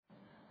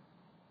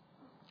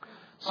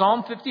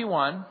Psalm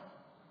 51.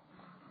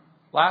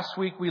 Last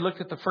week we looked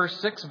at the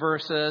first 6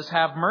 verses.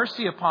 Have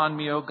mercy upon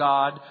me, O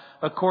God,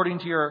 according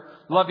to your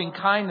loving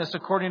kindness,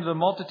 according to the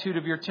multitude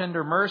of your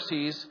tender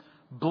mercies.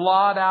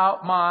 Blot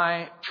out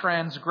my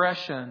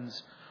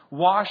transgressions.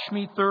 Wash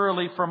me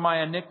thoroughly from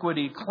my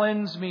iniquity.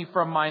 Cleanse me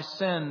from my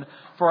sin.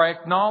 For I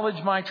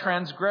acknowledge my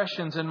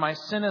transgressions, and my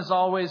sin is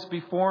always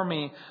before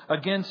me.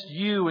 Against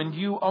you and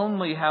you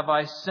only have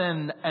I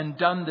sinned and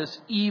done this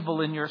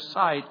evil in your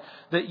sight,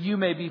 that you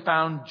may be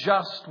found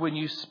just when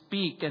you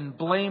speak and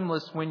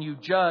blameless when you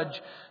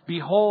judge.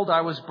 Behold,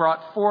 I was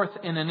brought forth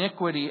in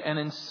iniquity, and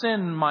in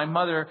sin my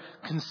mother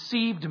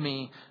conceived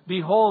me.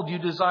 Behold, you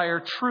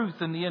desire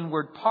truth in the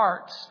inward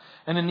parts,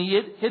 and in the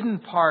hidden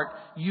part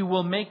you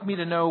will make me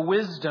to know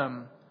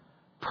wisdom.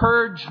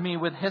 Purge me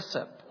with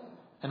hyssop,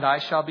 and I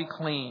shall be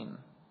clean.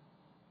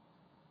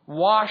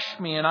 Wash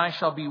me, and I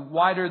shall be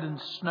whiter than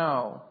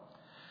snow.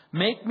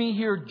 Make me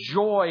hear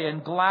joy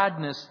and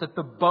gladness, that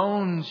the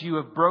bones you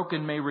have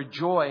broken may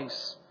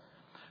rejoice.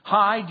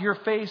 Hide your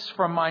face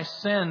from my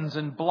sins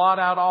and blot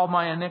out all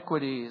my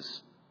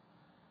iniquities.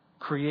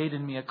 Create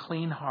in me a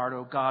clean heart,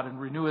 O God,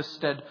 and renew a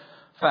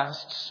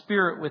steadfast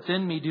spirit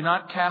within me. Do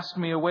not cast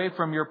me away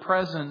from your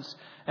presence,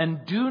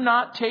 and do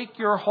not take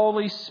your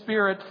Holy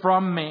Spirit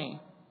from me.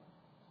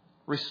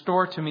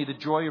 Restore to me the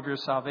joy of your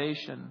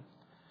salvation,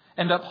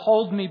 and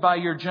uphold me by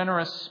your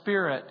generous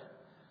spirit.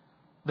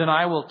 Then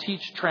I will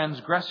teach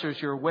transgressors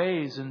your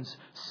ways, and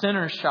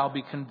sinners shall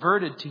be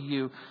converted to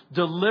you.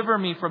 Deliver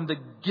me from the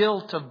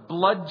guilt of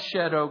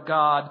bloodshed, O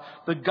God,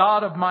 the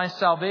God of my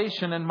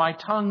salvation, and my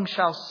tongue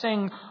shall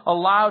sing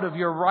aloud of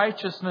your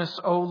righteousness,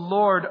 O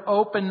Lord.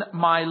 Open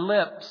my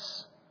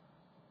lips,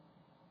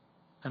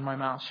 and my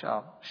mouth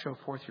shall show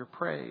forth your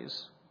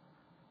praise.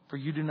 For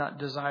you do not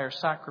desire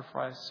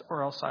sacrifice,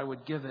 or else I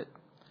would give it.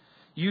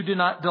 You do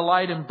not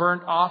delight in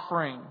burnt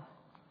offering.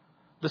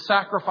 The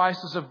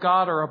sacrifices of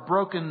God are a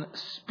broken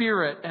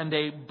spirit and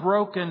a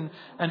broken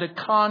and a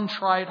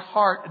contrite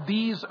heart.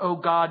 These, O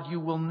God, you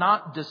will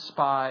not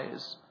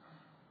despise.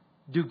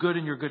 Do good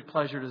in your good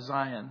pleasure to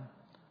Zion.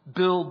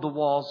 Build the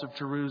walls of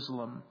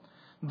Jerusalem.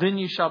 Then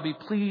you shall be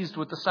pleased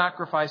with the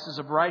sacrifices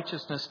of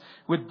righteousness,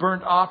 with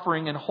burnt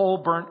offering and whole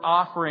burnt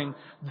offering.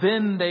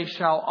 Then they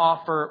shall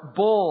offer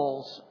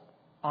bulls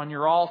on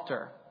your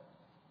altar.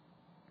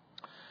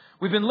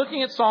 We've been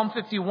looking at Psalm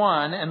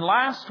 51, and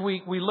last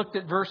week we looked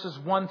at verses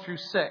 1 through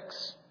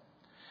 6.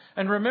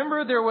 And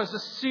remember, there was a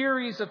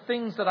series of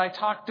things that I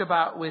talked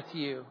about with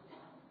you.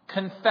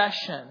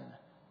 Confession,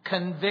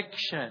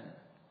 conviction,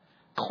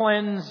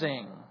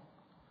 cleansing,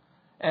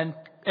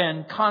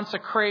 and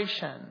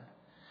consecration.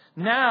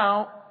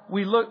 Now,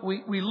 we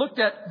looked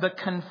at the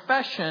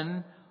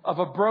confession of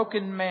a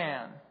broken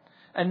man.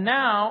 And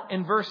now,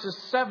 in verses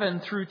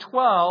 7 through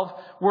 12,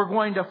 we're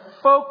going to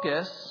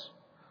focus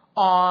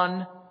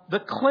on the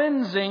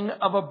cleansing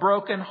of a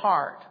broken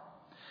heart.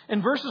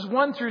 In verses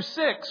 1 through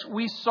 6,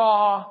 we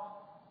saw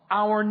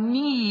our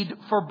need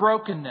for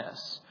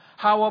brokenness.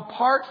 How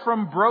apart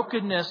from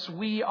brokenness,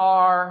 we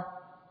are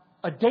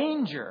a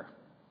danger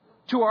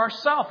to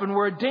ourselves and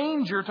we're a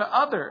danger to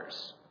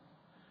others.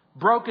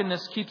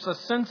 Brokenness keeps us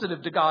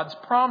sensitive to God's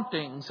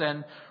promptings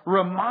and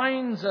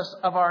reminds us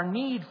of our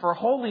need for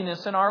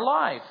holiness in our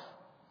life.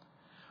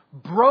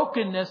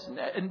 Brokenness,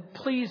 and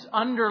please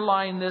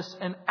underline this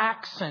and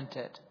accent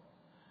it.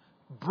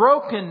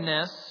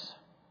 Brokenness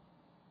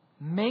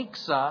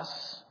makes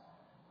us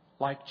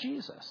like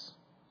Jesus.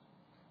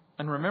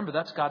 And remember,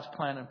 that's God's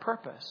plan and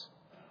purpose.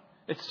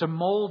 It's to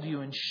mold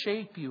you and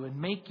shape you and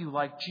make you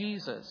like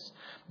Jesus.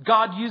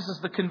 God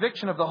uses the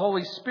conviction of the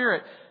Holy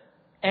Spirit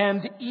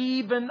and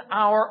even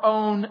our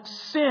own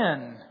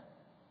sin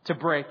to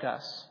break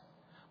us.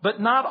 But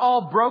not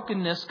all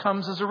brokenness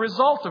comes as a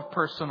result of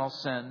personal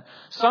sin.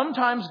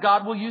 Sometimes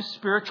God will use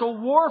spiritual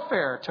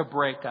warfare to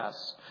break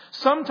us.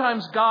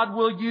 Sometimes God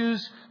will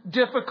use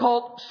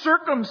difficult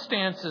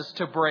circumstances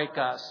to break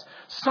us.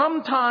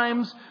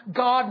 Sometimes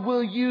God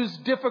will use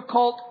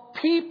difficult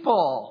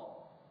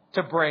people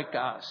to break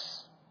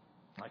us.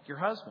 Like your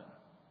husband,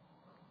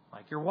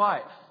 like your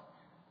wife,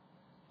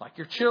 like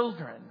your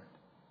children,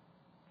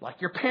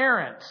 like your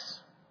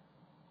parents.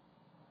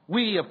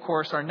 We, of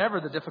course, are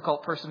never the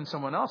difficult person in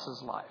someone else's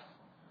life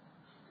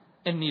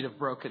in need of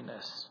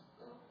brokenness.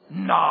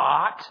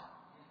 Not.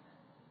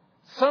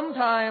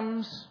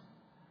 Sometimes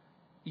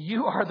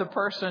you are the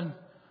person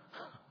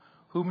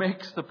who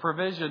makes the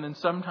provision, and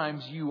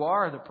sometimes you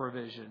are the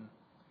provision.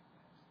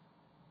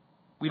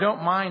 We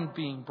don't mind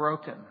being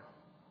broken.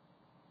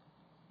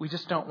 We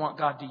just don't want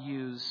God to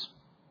use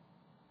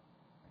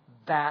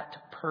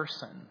that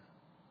person.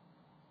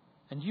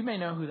 And you may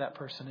know who that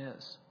person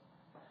is.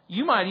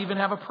 You might even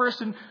have a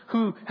person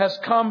who has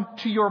come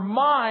to your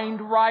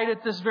mind right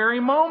at this very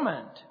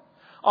moment.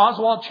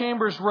 Oswald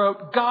Chambers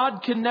wrote,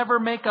 God can never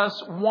make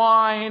us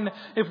whine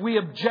if we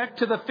object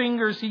to the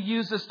fingers He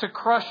uses to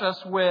crush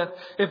us with.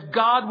 If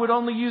God would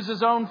only use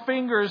His own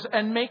fingers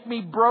and make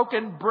me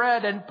broken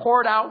bread and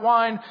poured out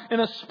wine in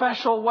a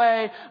special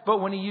way.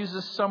 But when He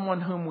uses someone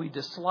whom we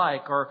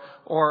dislike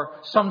or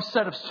some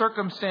set of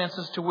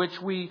circumstances to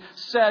which we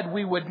said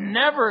we would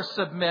never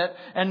submit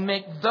and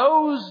make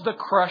those the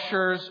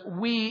crushers,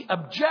 we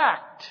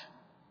object.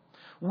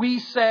 We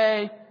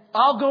say,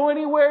 I'll go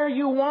anywhere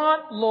you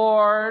want,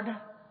 Lord.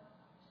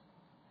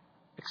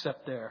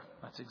 Except there.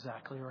 That's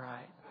exactly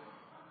right.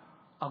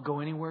 I'll go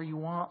anywhere you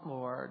want,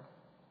 Lord.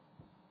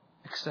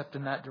 Except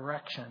in that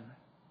direction.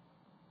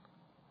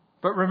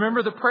 But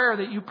remember the prayer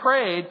that you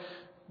prayed.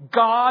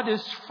 God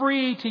is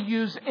free to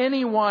use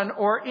anyone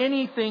or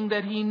anything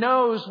that He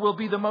knows will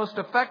be the most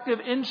effective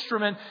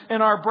instrument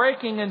in our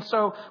breaking. And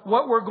so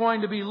what we're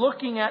going to be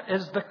looking at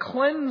is the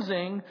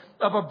cleansing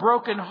of a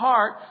broken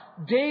heart.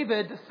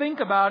 David, think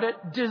about it,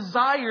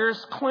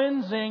 desires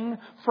cleansing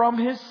from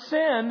his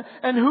sin.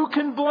 And who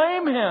can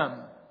blame him?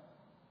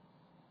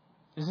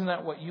 Isn't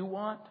that what you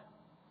want?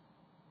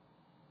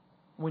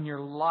 When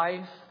your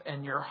life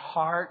and your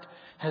heart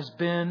has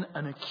been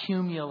an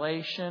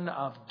accumulation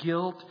of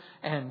guilt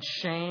and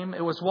shame.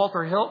 It was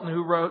Walter Hilton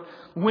who wrote,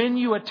 when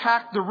you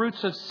attack the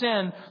roots of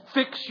sin,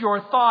 fix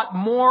your thought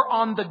more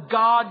on the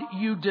God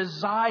you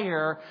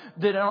desire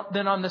than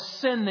on the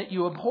sin that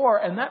you abhor.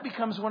 And that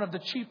becomes one of the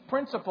chief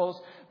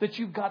principles that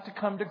you've got to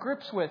come to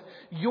grips with.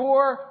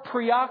 Your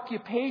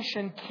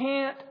preoccupation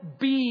can't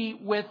be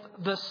with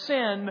the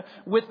sin,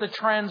 with the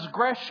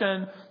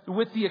transgression,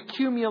 with the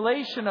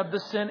accumulation of the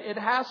sin. It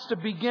has to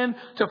begin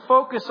to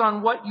focus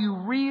on what you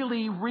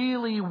really,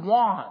 really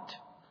want.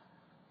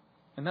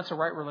 And that's a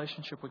right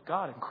relationship with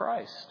God in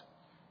Christ.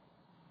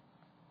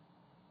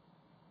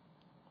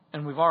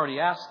 And we've already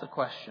asked the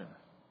question,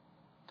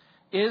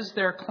 is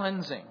there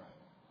cleansing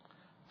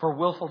for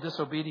willful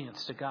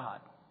disobedience to God?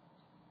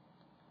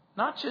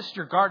 Not just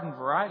your garden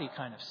variety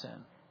kind of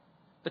sin.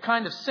 The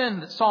kind of sin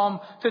that Psalm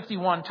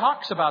 51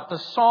 talks about. The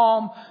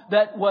psalm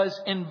that was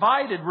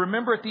invited.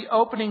 Remember at the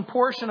opening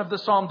portion of the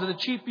psalm to the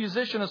chief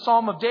musician, a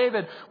psalm of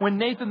David, when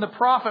Nathan the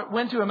prophet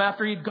went to him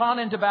after he'd gone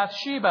into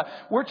Bathsheba.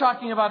 We're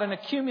talking about an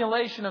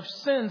accumulation of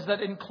sins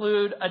that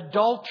include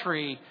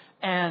adultery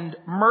and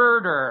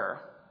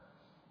murder.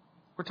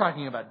 We're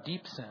talking about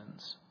deep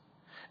sins.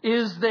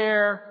 Is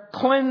there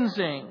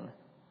cleansing?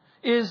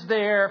 Is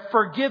there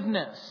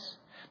forgiveness?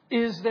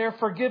 Is there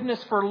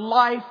forgiveness for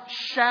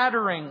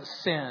life-shattering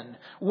sin?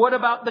 What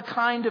about the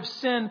kind of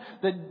sin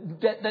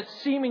that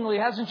seemingly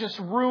hasn't just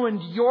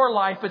ruined your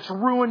life, it's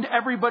ruined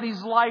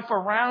everybody's life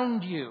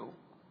around you?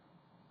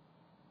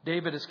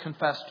 David has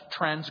confessed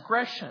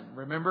transgression.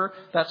 Remember,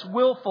 that's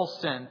willful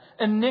sin.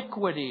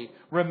 Iniquity.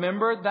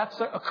 Remember, that's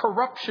a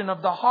corruption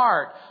of the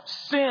heart.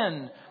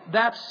 Sin,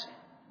 that's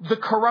the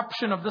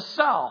corruption of the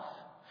self.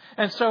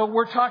 And so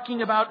we're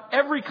talking about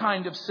every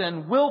kind of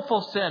sin,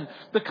 willful sin,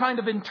 the kind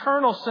of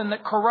internal sin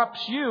that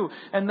corrupts you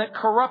and that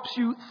corrupts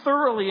you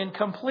thoroughly and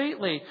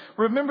completely.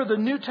 Remember, the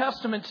New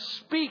Testament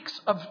speaks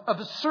of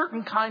a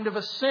certain kind of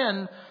a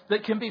sin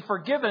that can be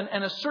forgiven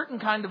and a certain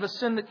kind of a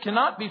sin that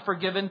cannot be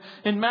forgiven.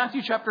 In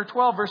Matthew chapter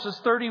 12, verses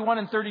 31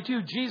 and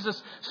 32,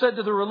 Jesus said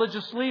to the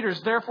religious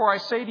leaders, therefore I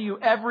say to you,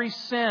 every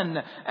sin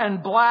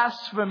and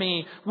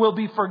blasphemy will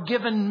be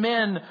forgiven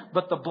men,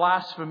 but the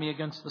blasphemy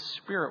against the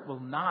Spirit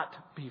will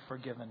not be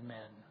forgiven men.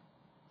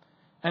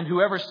 And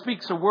whoever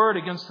speaks a word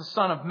against the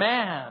Son of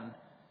Man,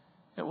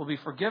 it will be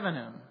forgiven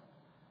him.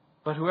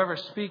 But whoever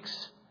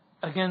speaks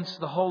against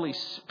the Holy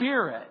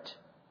Spirit,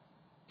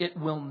 it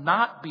will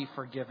not be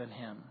forgiven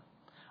him,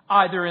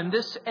 either in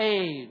this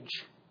age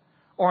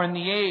or in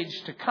the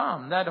age to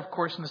come. That, of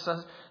course,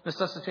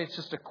 necessitates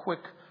just a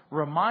quick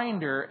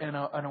reminder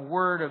and a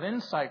word of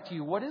insight to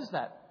you. What is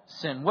that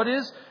sin? What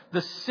is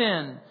the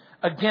sin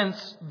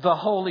against the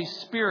Holy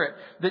Spirit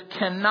that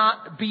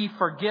cannot be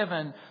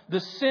forgiven? The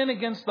sin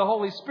against the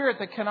Holy Spirit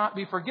that cannot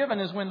be forgiven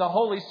is when the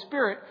Holy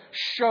Spirit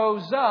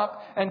shows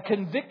up and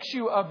convicts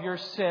you of your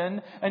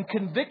sin and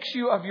convicts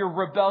you of your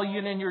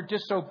rebellion and your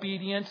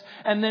disobedience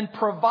and then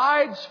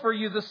provides for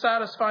you the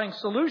satisfying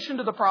solution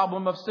to the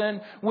problem of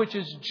sin, which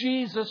is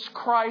Jesus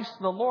Christ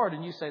the Lord.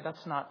 And you say,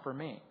 that's not for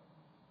me.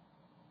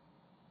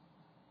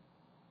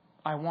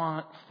 I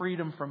want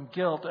freedom from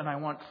guilt and I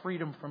want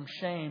freedom from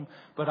shame,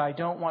 but I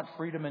don't want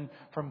freedom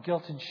from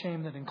guilt and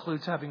shame that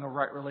includes having a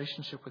right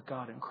relationship with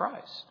God in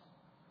Christ.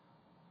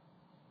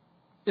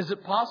 Is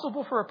it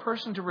possible for a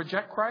person to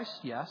reject Christ?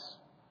 Yes.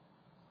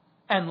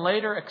 And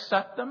later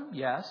accept them?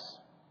 Yes.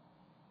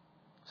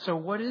 So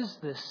what is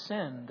this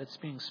sin that's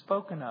being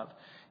spoken of?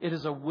 It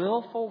is a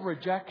willful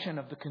rejection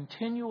of the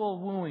continual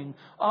wooing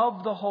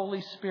of the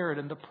Holy Spirit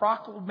and the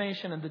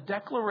proclamation and the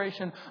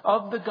declaration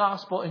of the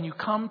gospel, and you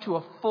come to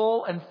a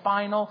full and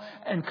final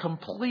and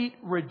complete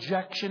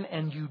rejection,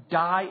 and you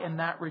die in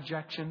that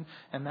rejection,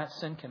 and that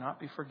sin cannot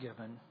be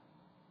forgiven.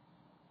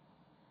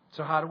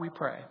 So how do we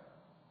pray?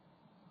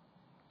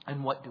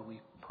 And what do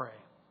we pray?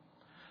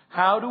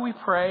 How do we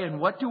pray and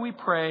what do we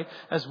pray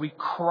as we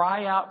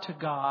cry out to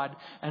God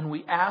and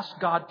we ask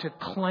God to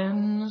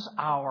cleanse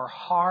our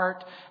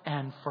heart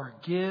and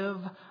forgive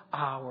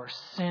our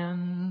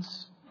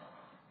sins?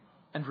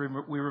 And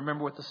we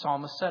remember what the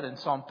psalmist said in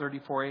Psalm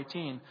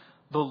 34:18.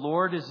 The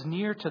Lord is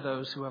near to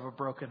those who have a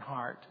broken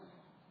heart.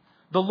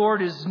 The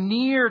Lord is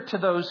near to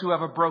those who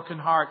have a broken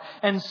heart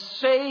and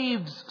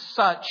saves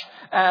such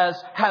as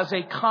has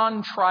a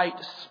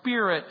contrite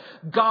spirit.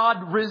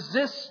 God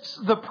resists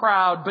the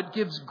proud but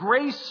gives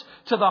grace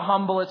to the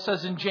humble, it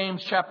says in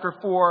James chapter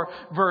 4,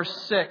 verse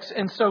 6.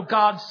 And so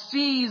God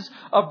sees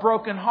a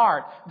broken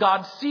heart.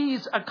 God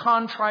sees a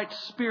contrite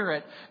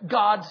spirit.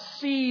 God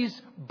sees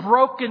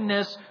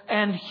brokenness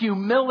and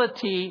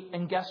humility.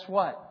 And guess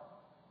what?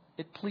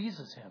 It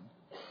pleases Him.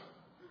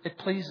 It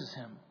pleases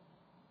Him.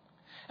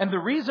 And the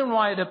reason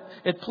why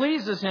it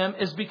pleases Him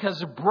is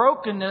because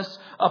brokenness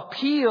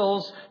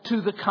appeals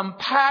to the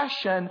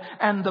compassion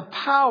and the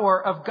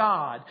power of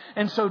God.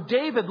 And so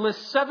David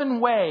lists 7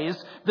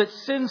 ways that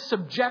sin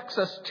subjects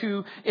us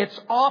to its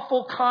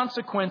awful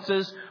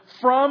consequences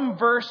from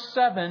verse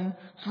 7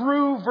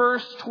 through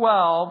verse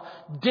 12.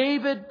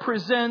 David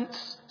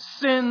presents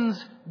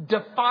sin's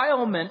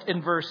defilement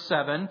in verse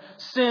 7,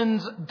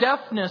 sin's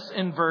deafness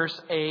in verse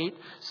 8,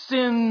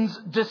 sin's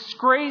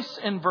disgrace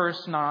in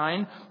verse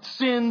 9,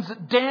 sin's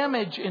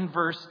damage in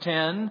verse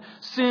 10,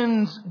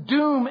 sin's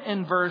doom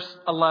in verse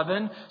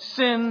 11,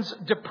 sin's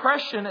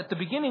depression at the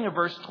beginning of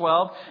verse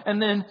 12,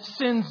 and then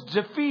sin's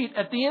defeat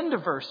at the end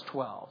of verse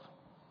 12.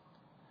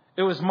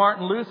 It was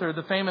Martin Luther,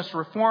 the famous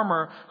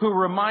reformer, who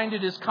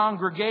reminded his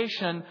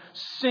congregation,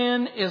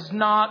 sin is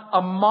not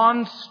a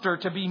monster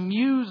to be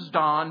mused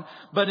on,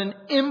 but an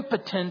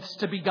impotence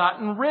to be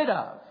gotten rid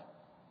of.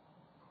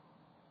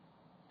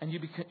 And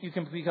you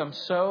can become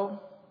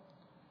so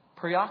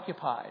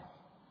preoccupied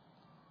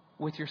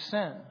with your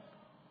sin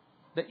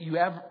that you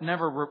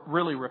never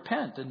really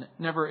repent and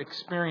never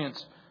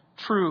experience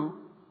true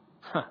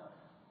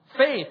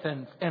faith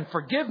and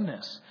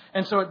forgiveness.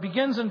 And so it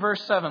begins in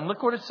verse 7.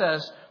 Look what it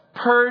says.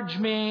 Purge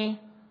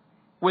me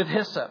with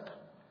hyssop,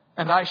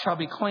 and I shall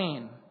be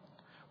clean.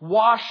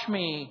 Wash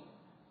me,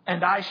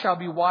 and I shall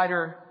be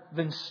whiter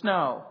than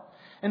snow.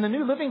 In the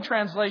New Living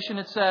Translation,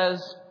 it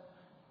says,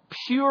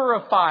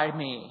 purify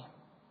me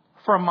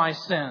from my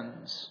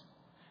sins,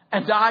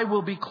 and I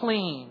will be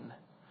clean.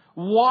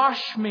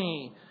 Wash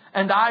me,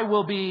 and I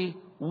will be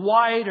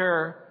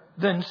whiter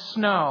than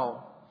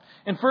snow.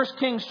 In 1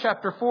 Kings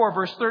chapter 4,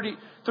 verse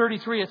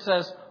 33, it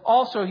says,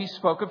 also he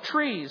spoke of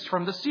trees,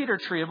 from the cedar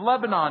tree of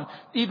Lebanon,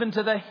 even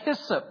to the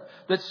hyssop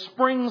that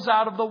springs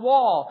out of the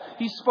wall.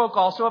 He spoke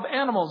also of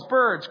animals,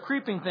 birds,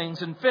 creeping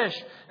things, and fish.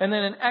 And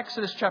then in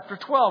Exodus chapter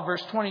 12,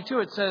 verse 22,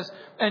 it says,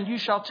 and you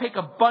shall take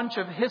a bunch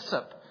of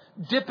hyssop,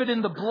 dip it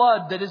in the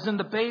blood that is in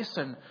the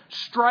basin,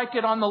 strike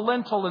it on the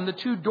lintel and the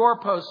 2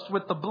 doorposts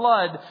with the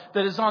blood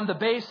that is on the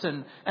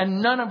basin,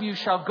 and none of you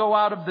shall go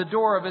out of the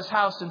door of his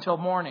house until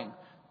morning.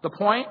 The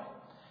point?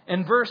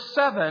 In verse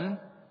 7,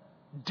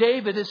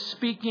 David is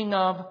speaking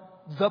of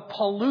the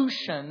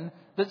pollution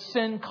that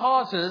sin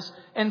causes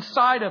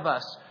inside of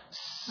us.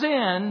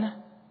 Sin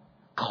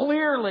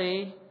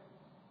clearly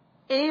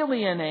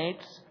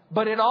alienates,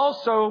 but it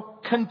also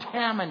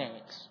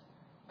contaminates.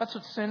 That's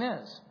what sin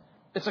is.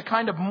 It's a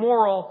kind of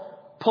moral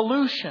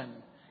pollution.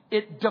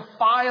 It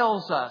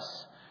defiles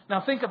us.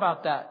 Now think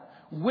about that.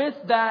 With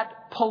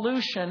that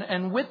pollution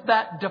and with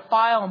that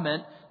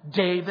defilement,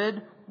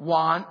 David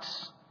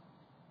wants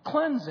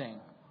cleansing.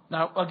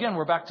 Now, again,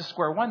 we're back to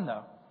square one,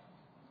 though.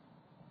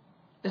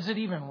 Is it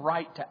even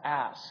right to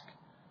ask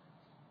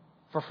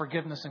for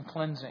forgiveness and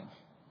cleansing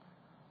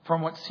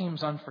from what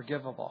seems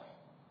unforgivable,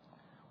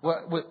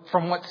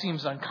 from what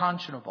seems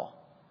unconscionable,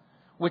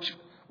 which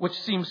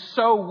seems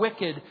so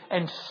wicked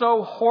and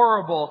so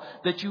horrible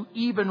that you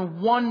even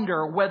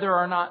wonder whether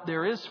or not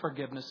there is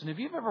forgiveness? And if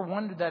you've ever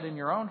wondered that in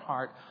your own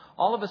heart,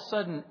 all of a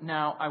sudden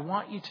now I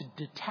want you to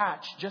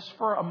detach just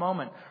for a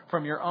moment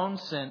from your own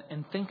sin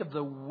and think of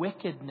the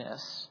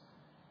wickedness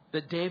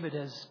that David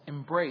has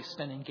embraced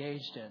and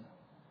engaged in.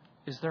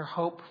 Is there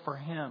hope for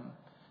him?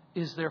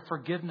 Is there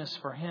forgiveness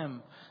for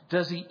him?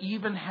 Does he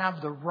even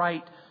have the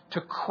right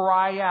to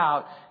cry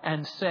out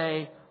and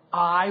say,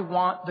 I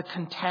want the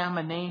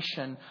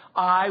contamination,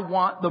 I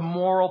want the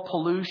moral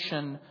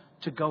pollution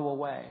to go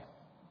away?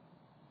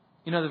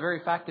 You know, the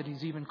very fact that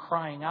he's even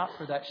crying out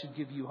for that should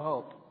give you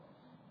hope.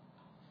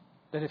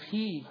 That if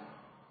he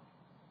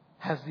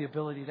has the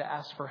ability to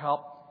ask for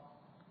help,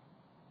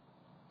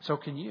 so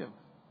can you.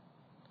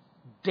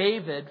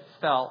 David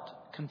felt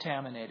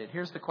contaminated.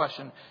 Here's the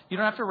question. You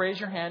don't have to raise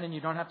your hand and you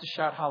don't have to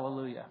shout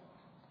hallelujah.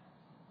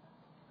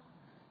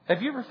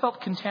 Have you ever felt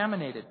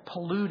contaminated,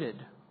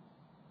 polluted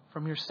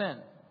from your sin?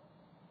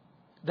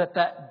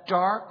 That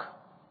dark,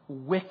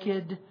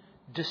 wicked,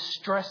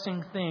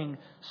 distressing thing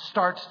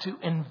starts to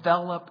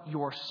envelop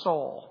your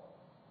soul.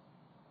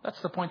 That's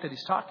the point that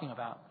he's talking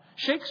about.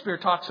 Shakespeare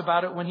talks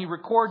about it when he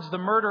records the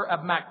murder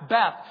of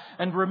Macbeth.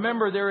 And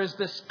remember, there is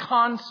this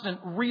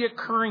constant,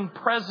 reoccurring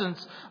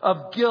presence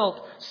of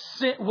guilt.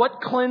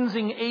 What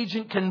cleansing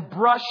agent can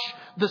brush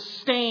the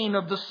stain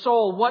of the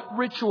soul? What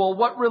ritual,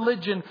 what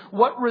religion,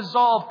 what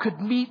resolve could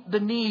meet the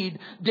need?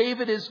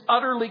 David is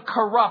utterly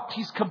corrupt.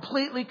 He's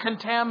completely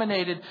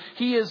contaminated.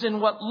 He is in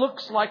what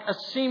looks like a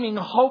seeming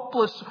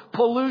hopeless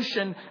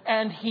pollution,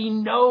 and he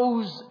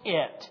knows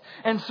it.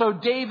 And so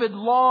David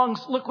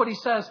longs, look what he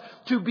says,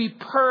 to be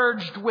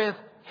purged with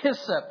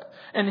hyssop.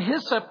 And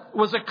hyssop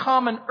was a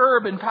common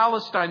herb in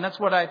Palestine. That's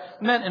what I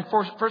meant in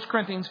 1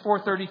 Corinthians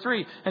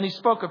 4:33. And he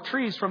spoke of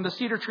trees, from the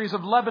cedar trees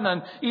of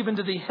Lebanon, even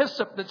to the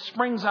hyssop that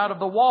springs out of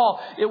the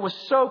wall. It was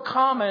so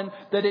common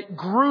that it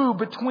grew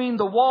between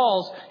the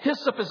walls.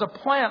 Hyssop is a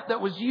plant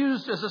that was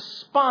used as a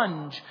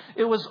sponge.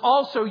 It was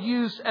also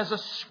used as a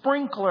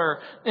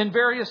sprinkler in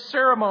various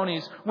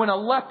ceremonies when a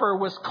leper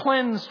was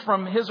cleansed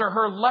from his or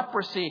her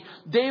leprosy.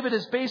 David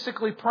is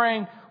basically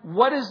praying,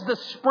 what is the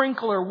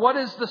sprinkler? What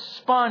is the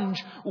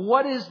sponge?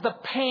 What is the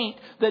paint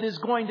that is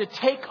going to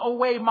take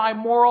away my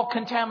moral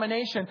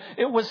contamination?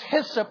 It was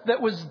hyssop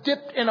that was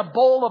dipped in a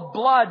bowl of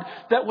blood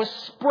that was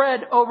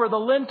spread over the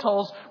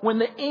lintels when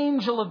the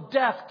angel of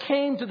death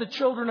came to the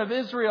children of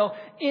Israel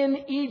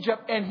in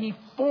Egypt, and he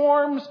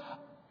forms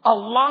a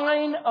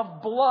line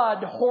of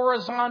blood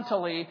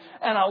horizontally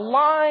and a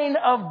line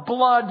of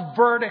blood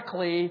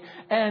vertically.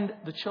 And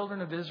the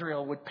children of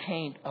Israel would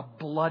paint a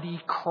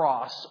bloody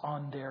cross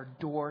on their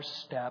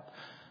doorstep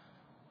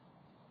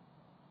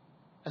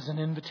as an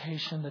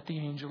invitation that the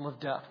angel of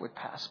death would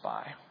pass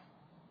by.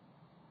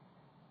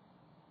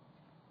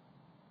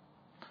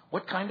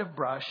 What kind of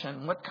brush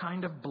and what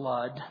kind of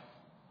blood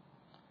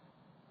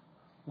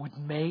would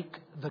make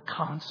the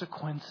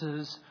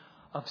consequences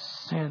of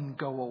sin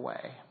go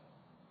away?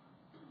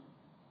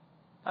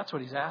 That's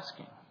what he's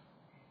asking.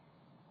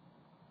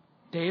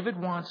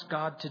 David wants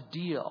God to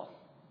deal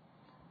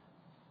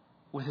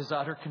with his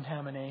utter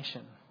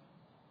contamination.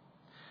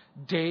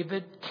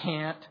 David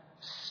can't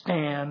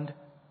stand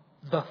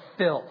the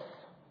filth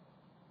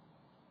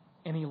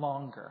any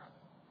longer.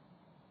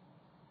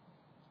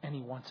 And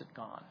he wants it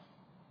gone.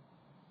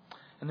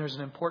 And there's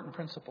an important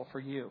principle for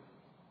you.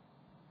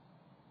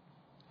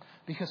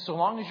 Because so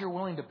long as you're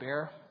willing to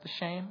bear the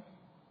shame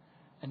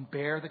and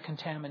bear the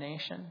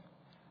contamination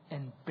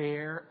and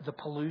bear the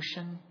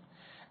pollution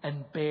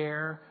and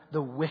bear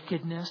the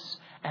wickedness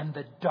and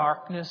the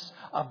darkness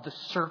of the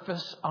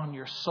surface on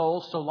your soul,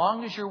 so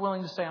long as you're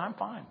willing to say, I'm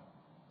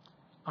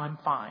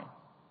fine,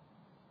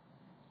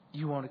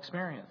 you won't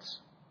experience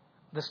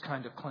this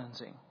kind of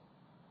cleansing.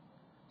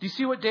 Do you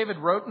see what David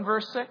wrote in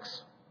verse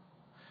 6?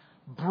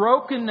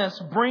 Brokenness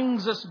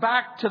brings us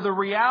back to the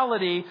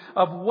reality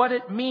of what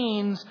it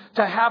means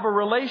to have a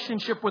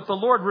relationship with the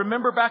Lord.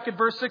 Remember back at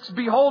verse 6,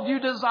 behold, you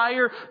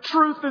desire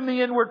truth in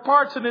the inward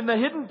parts, and in the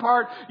hidden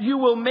part you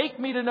will make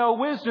me to know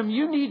wisdom.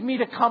 You need me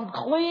to come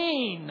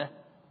clean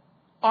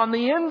on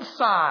the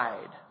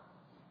inside.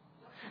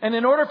 And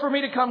in order for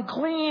me to come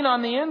clean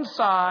on the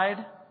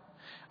inside,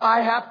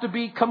 I have to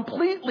be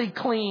completely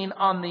clean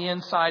on the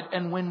inside.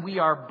 And when we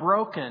are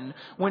broken,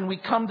 when we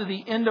come to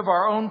the end of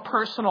our own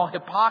personal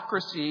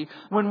hypocrisy,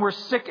 when we're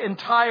sick and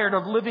tired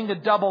of living a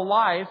double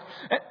life,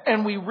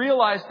 and we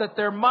realize that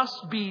there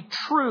must be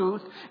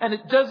truth, and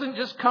it doesn't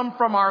just come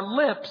from our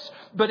lips,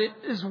 but it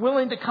is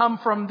willing to come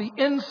from the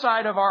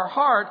inside of our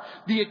heart,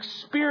 the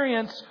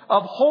experience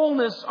of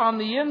wholeness on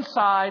the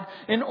inside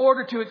in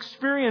order to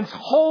experience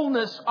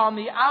wholeness on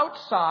the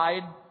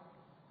outside,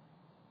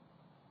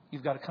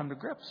 you've got to come to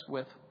grips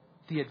with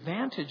the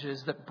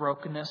advantages that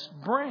brokenness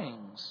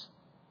brings.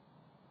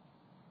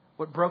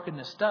 What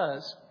brokenness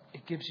does,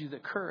 it gives you the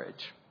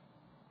courage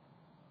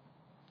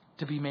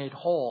to be made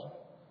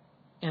whole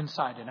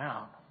inside and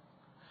out.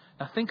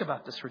 Now think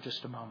about this for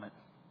just a moment.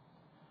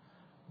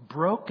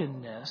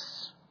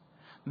 Brokenness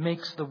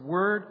makes the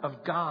Word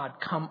of God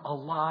come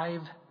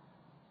alive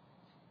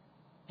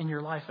in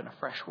your life in a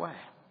fresh way.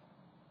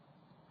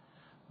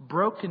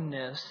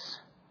 Brokenness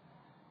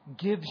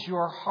gives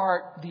your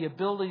heart the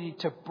ability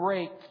to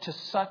break to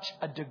such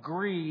a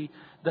degree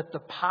that the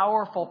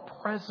powerful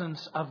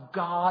presence of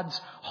God's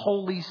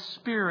Holy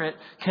Spirit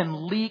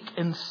can leak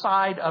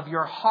inside of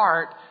your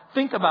heart.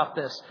 Think about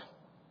this.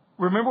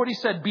 Remember what he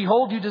said,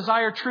 behold, you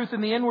desire truth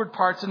in the inward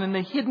parts, and in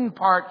the hidden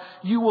part,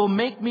 you will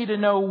make me to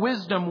know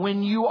wisdom.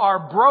 When you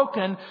are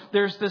broken,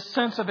 there's this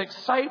sense of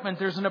excitement.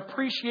 There's an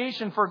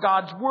appreciation for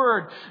God's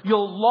Word.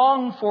 You'll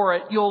long for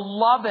it. You'll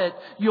love it.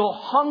 You'll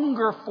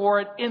hunger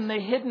for it in the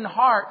hidden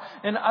heart.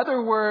 In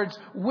other words,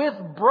 with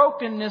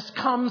brokenness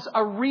comes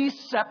a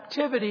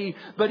receptivity.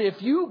 But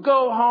if you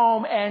go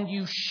home and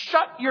you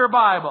shut your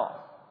Bible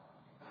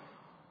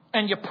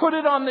and you put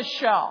it on the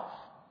shelf,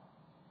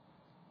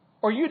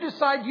 or you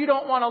decide you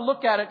don't want to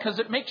look at it because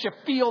it makes you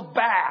feel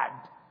bad,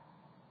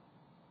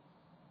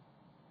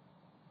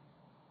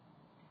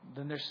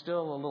 then there's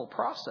still a little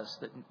process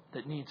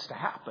that needs to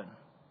happen.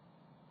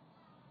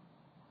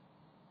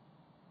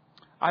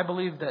 I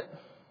believe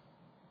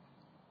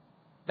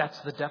that's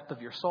the depth of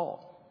your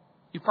soul.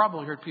 You've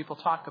probably heard people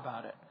talk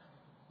about it.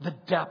 the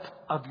depth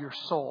of your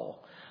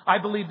soul. I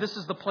believe this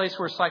is the place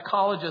where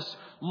psychologists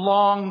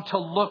long to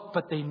look,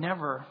 but they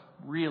never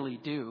really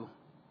do.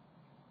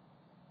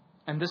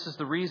 And this is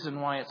the reason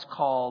why it's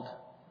called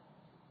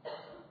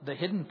the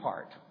hidden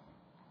part.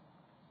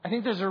 I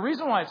think there's a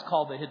reason why it's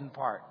called the hidden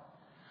part.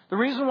 The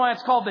reason why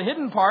it's called the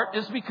hidden part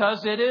is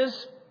because it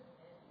is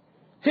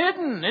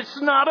hidden.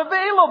 It's not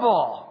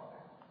available.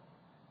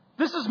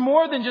 This is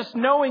more than just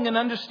knowing and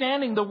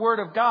understanding the Word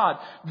of God.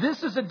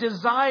 This is a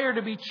desire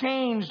to be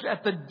changed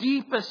at the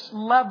deepest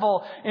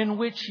level in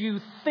which you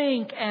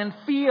think and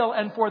feel.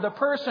 And for the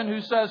person who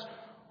says,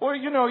 well,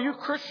 you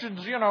Christians,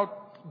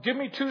 give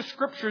me 2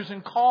 scriptures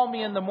and call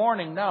me in the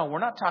morning. No, we're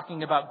not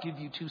talking about give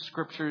you 2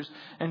 scriptures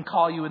and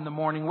call you in the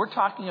morning. We're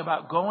talking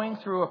about going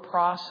through a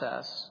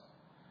process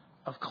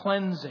of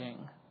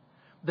cleansing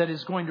that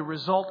is going to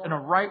result in a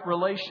right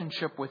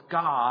relationship with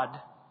God.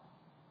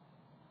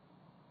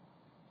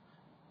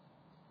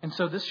 And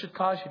so this should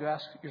cause you to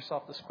ask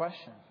yourself this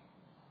question.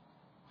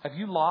 Have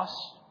you lost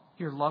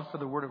your love for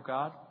the Word of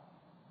God?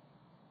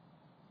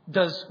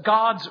 Does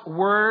God's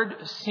Word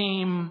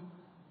seem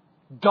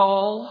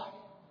dull,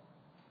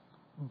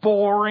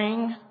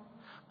 boring,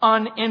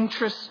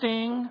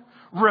 uninteresting,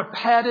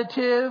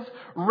 repetitive,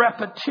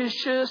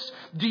 repetitious?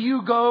 Do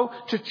you go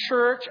to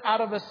church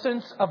out of a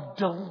sense of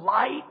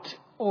delight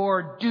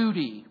or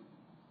duty?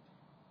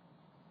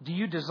 Do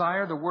you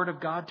desire the Word of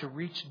God to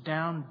reach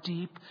down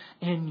deep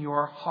in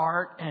your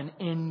heart and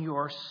in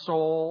your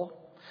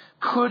soul?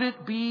 Could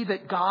it be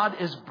that God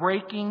is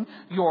breaking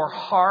your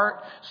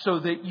heart so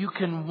that you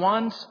can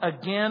once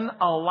again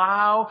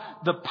allow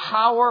the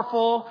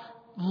powerful,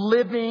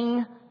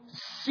 living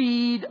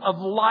seed of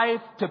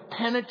life to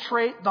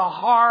penetrate the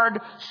hard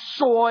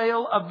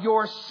soil of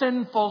your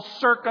sinful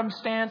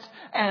circumstance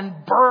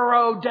and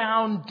burrow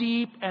down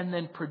deep and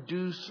then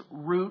produce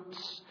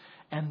roots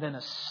and then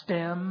a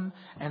stem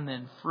and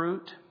then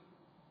fruit?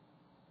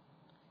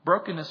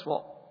 Brokenness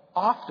will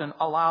often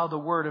allow the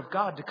Word of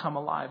God to come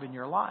alive in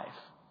your life.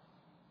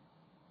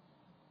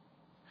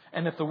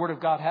 And if the Word of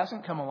God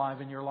hasn't come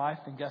alive in your life,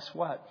 then guess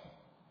what?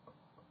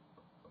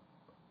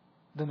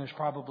 Then there's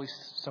probably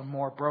some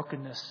more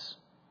brokenness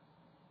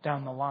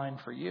down the line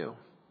for you.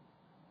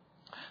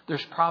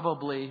 There's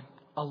probably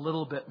a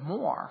little bit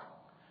more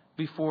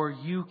before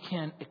you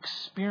can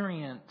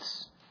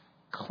experience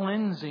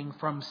cleansing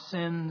from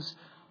sin's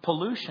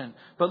pollution.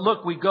 But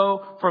look, we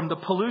go from the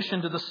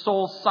pollution to the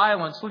soul's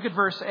silence. Look at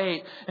verse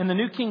 8. In the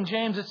New King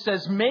James it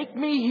says, make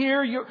me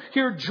hear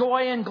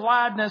joy and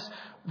gladness,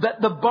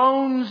 that the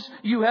bones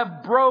you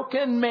have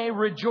broken may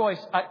rejoice.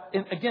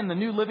 Again, the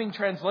New Living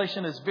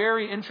Translation is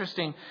very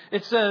interesting.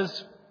 It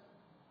says,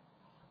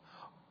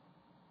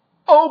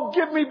 oh,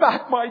 give me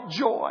back my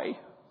joy.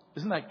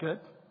 Isn't that good?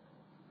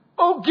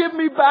 Oh, give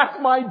me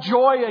back my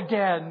joy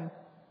again.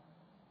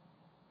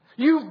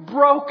 You've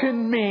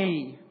broken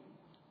me.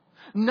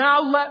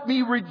 Now let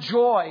me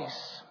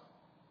rejoice.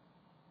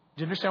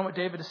 Do you understand what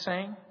David is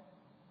saying?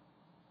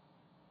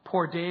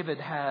 Poor David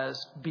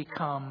has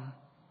become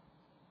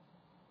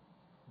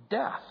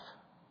deaf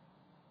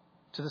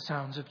to the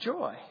sounds of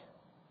joy.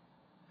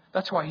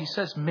 That's why he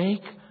says,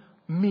 make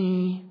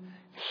me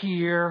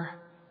hear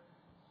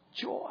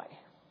joy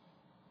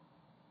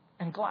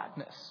and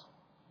gladness.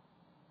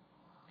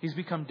 He's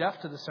become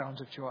deaf to the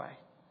sounds of joy.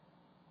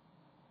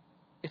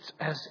 It's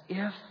as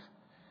if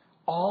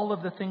all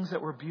of the things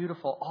that were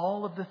beautiful,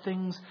 all of the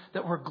things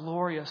that were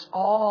glorious,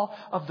 all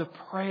of the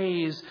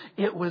praise,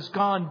 it was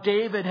gone.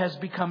 David has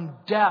become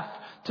deaf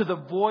to the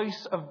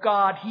voice of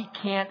God. He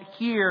can't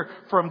hear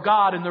from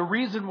God. And the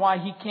reason why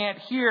he can't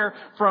hear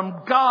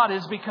from God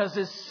is because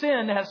his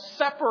sin has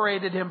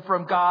separated him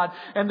from God.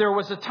 And there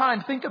was a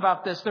time, think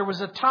about this, there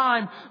was a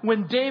time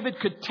when David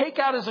could take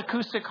out his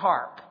acoustic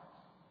harp,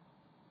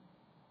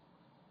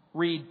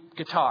 reed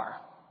guitar,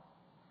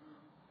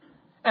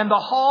 and the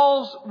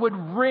halls would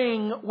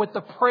ring with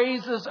the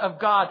praises of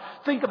God.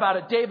 Think about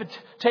it. David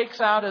takes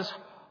out his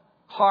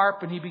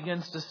harp and he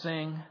begins to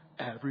sing,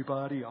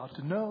 everybody ought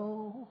to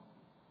know.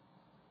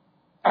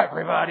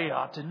 Everybody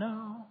ought to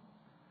know.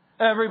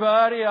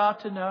 Everybody ought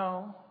to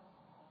know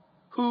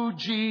who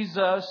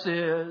Jesus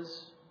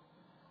is.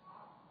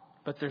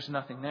 But there's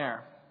nothing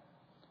there.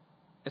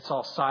 It's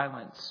all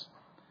silence.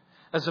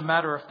 As a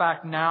matter of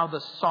fact, now the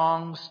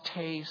songs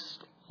taste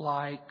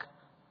like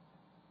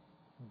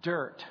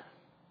dirt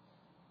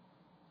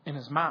in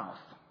his mouth.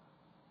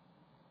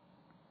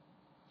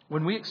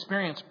 When we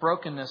experience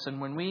brokenness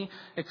and when we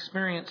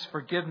experience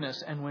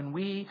forgiveness and when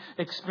we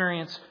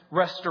experience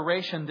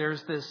restoration,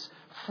 there's this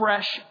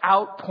fresh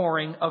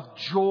outpouring of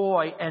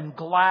joy and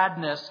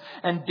gladness.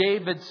 And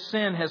David's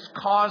sin has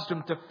caused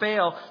him to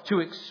fail to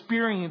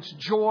experience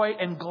joy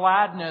and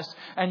gladness.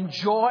 And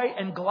joy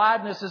and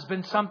gladness has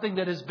been something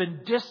that has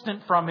been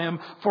distant from him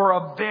for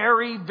a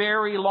very,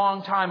 very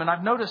long time. And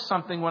I've noticed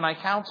something when I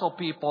counsel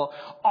people.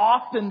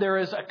 Often there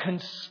is a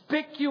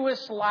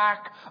conspicuous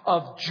lack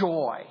of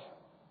joy.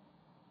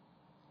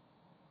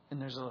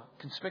 And there's a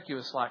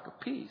conspicuous lack of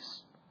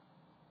peace.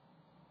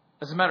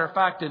 As a matter of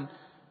fact, in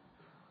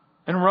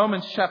In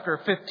Romans chapter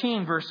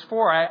 15, verse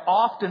 4, I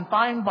often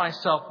find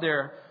myself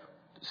there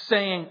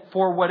saying,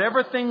 for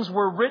whatever things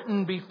were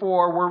written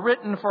before were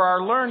written for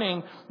our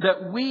learning,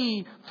 that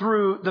we,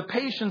 through the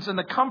patience and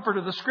the comfort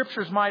of the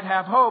Scriptures, might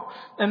have hope.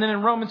 And then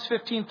in Romans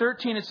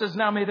 15:13, it says,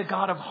 now may the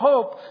God of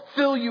hope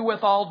fill you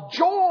with all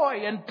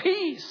joy and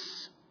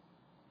peace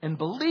in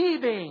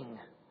believing,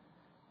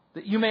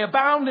 that you may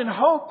abound in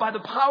hope by the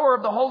power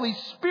of the Holy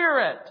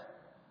Spirit.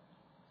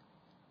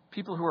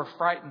 People who are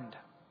frightened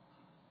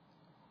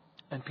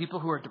and people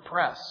who are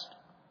depressed,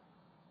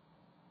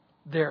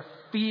 their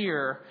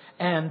fear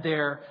and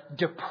their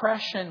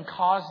depression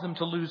cause them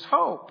to lose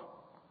hope.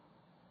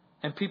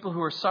 And people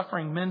who are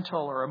suffering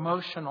mental or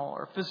emotional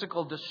or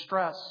physical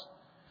distress,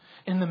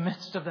 in the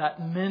midst of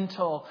that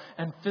mental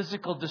and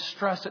physical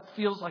distress, it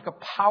feels like a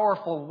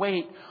powerful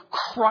weight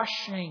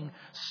crushing,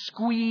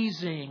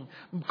 squeezing,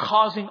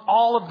 causing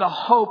all of the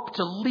hope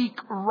to leak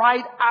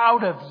right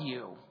out of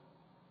you.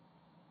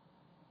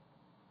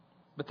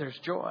 But there's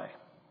joy,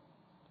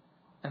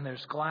 and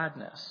there's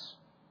gladness,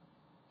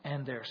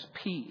 and there's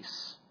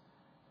peace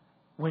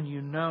when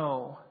you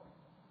know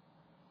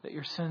that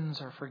your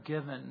sins are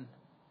forgiven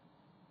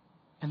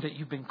and that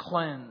you've been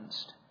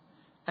cleansed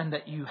and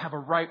that you have a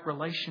right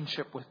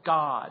relationship with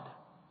God.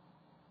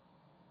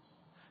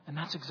 And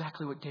that's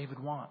exactly what David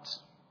wants.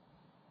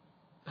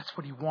 That's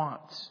what he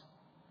wants.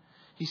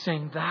 He's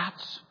saying,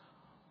 that's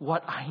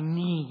what I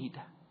need.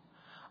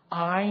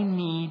 I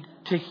need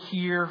to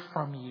hear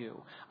from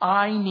you.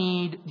 I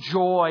need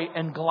joy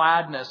and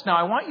gladness. Now,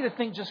 I want you to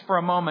think just for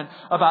a moment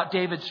about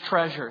David's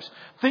treasures.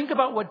 Think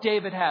about what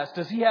David has.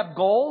 Does he have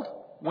gold?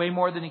 Way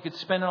more than he could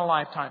spend in a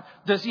lifetime.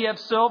 Does he have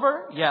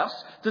silver? Yes.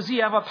 Does he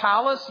have a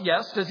palace?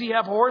 Yes. Does he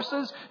have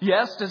horses?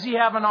 Yes. Does he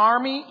have an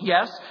army?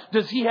 Yes.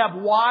 Does he have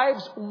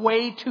wives?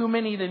 Way too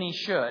many than he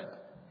should.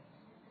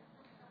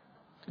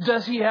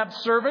 Does he have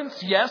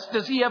servants? Yes.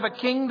 Does he have a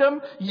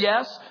kingdom?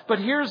 Yes. But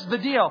here's the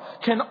deal.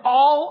 Can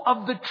all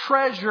of the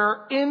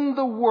treasure in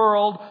the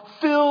world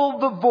fill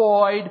the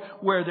void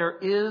where there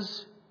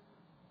is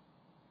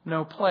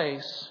no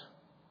place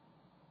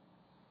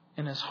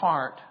in his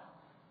heart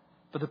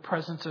for the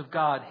presence of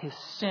God? His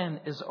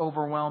sin is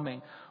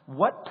overwhelming.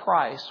 What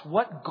price,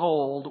 what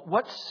gold,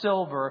 what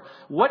silver,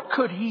 what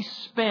could he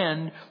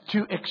spend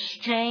to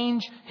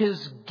exchange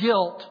his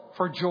guilt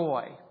for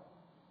joy?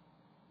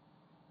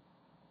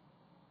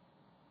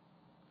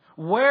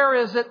 Where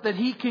is it that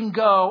he can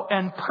go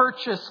and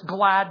purchase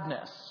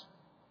gladness?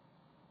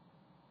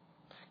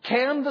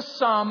 Can the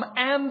sum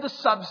and the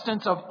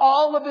substance of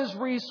all of his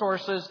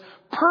resources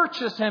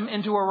purchase him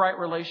into a right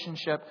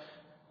relationship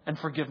and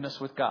forgiveness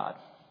with God?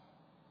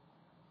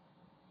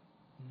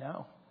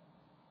 No.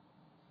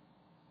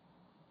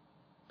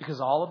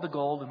 Because all of the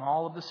gold and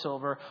all of the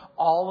silver,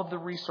 all of the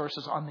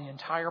resources on the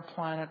entire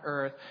planet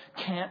Earth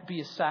can't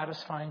be a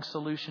satisfying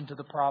solution to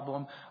the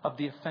problem of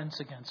the offense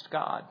against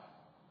God.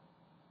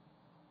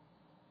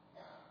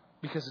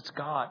 Because it's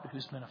God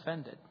who's been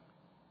offended.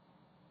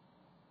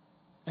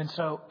 And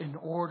so in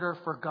order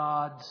for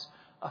God's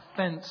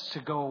offense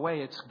to go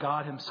away, it's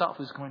God himself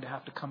who's going to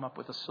have to come up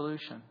with a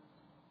solution.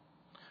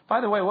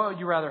 By the way, what would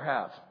you rather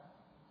have?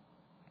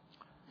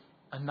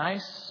 A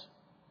nice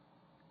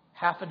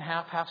half and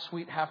half, half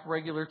sweet, half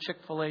regular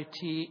Chick-fil-A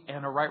tea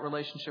and a right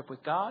relationship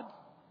with God?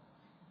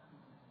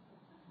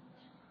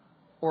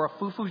 Or a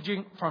fufu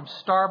drink from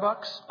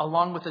Starbucks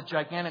along with a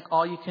gigantic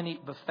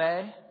all-you-can-eat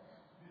buffet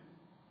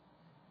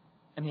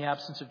and the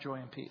absence of joy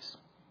and peace?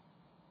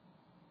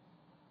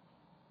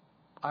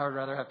 I would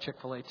rather have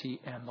Chick-fil-A tea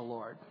and the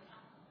Lord.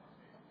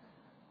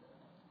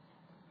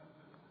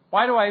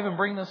 Why do I even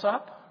bring this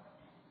up?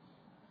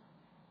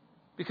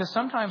 Because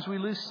sometimes we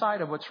lose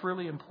sight of what's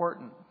really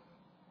important.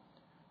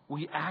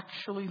 We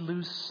actually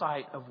lose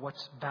sight of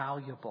what's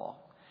valuable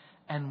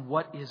and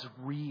what is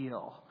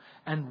real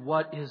and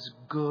what is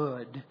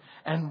good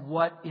and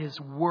what is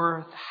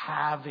worth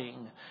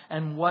having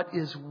and what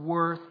is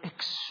worth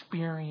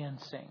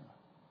experiencing.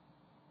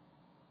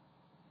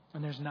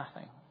 And there's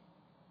nothing.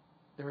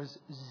 There is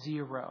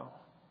zero.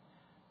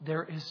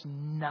 There is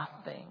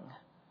nothing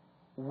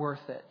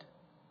worth it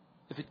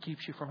if it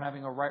keeps you from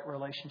having a right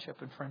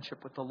relationship and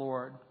friendship with the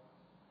Lord.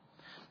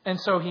 And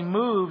so he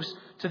moves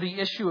to the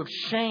issue of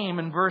shame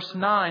in verse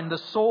 9, the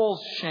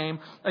soul's shame.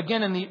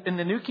 Again, in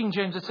the New King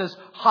James, it says,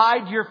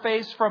 hide your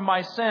face from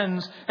my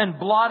sins and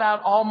blot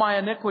out all my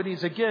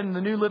iniquities. Again,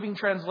 the New Living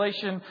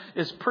Translation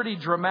is pretty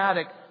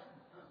dramatic.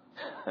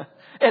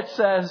 It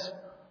says,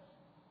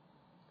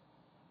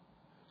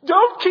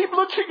 don't keep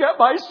looking at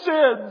my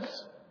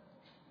sins.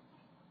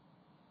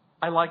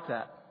 I like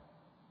that.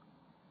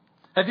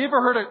 Have you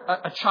ever heard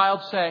a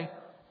child say,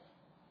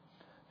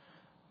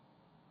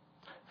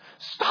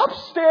 stop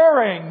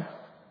staring?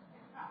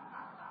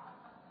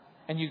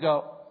 And you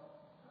go,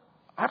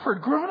 I've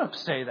heard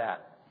grown-ups say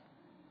that.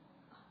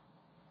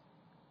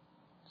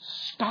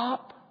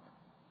 Stop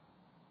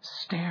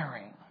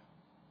staring.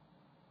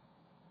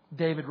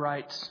 David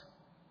writes,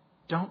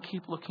 don't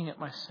keep looking at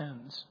my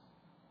sins.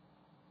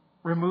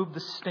 Remove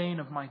the stain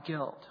of my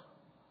guilt.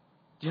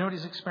 Do you know what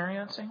he's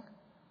experiencing?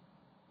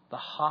 the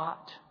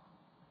hot,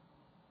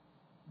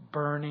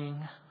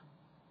 burning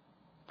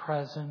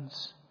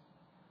presence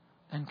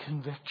and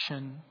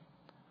conviction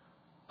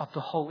of the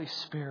Holy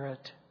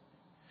Spirit.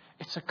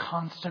 It's a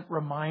constant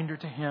reminder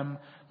to him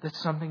that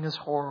something is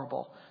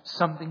horrible,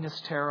 something is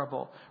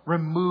terrible.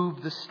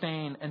 Remove the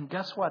stain. And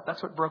guess what?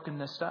 That's what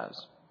brokenness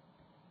does.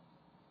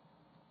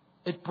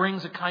 It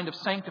brings a kind of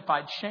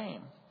sanctified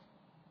shame.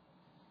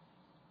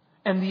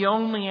 And the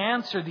only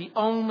answer is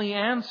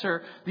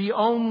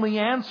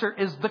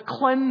the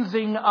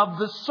cleansing of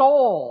the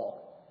soul.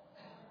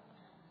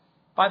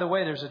 By the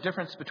way, there's a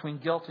difference between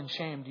guilt and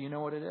shame. Do you know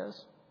what it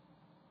is?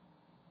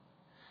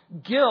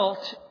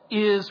 Guilt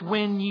is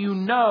when you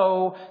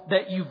know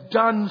that you've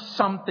done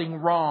something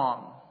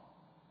wrong.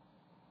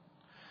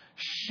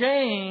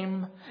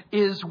 Shame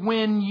is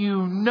when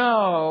you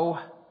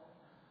know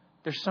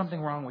there's something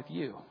wrong with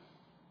you.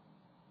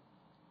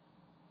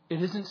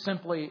 It isn't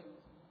simply,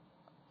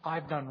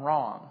 I've done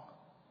wrong.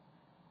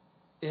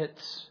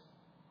 It's,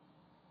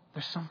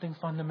 there's something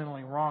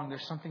fundamentally wrong.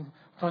 There's something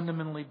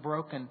fundamentally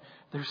broken.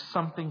 There's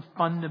something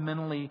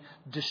fundamentally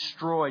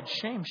destroyed.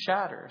 Shame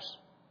shatters.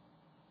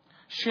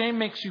 Shame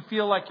makes you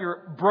feel like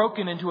you're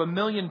broken into a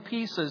million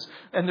pieces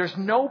and there's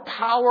no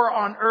power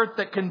on earth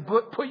that can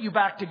put you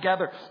back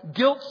together.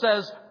 Guilt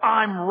says,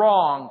 I'm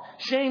wrong.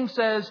 Shame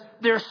says,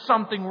 there's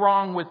something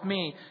wrong with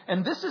me.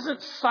 And this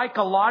isn't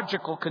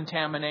psychological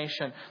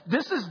contamination.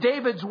 This is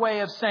David's way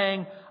of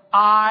saying,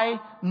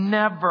 I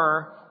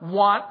never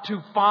want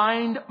to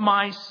find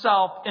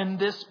myself in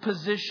this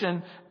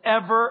position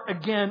ever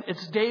again.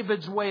 It's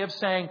David's way of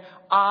saying,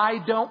 I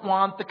don't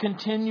want the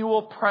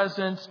continual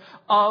presence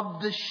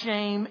of the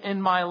shame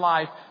in my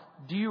life.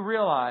 Do you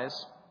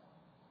realize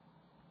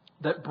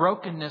that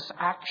brokenness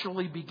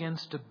actually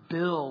begins to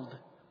build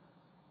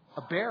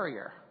a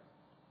barrier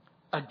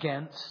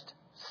against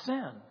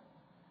sin?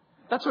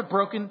 That's what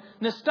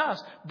brokenness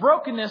does.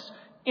 Brokenness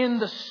in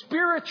the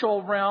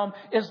spiritual realm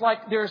is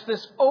like there's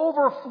this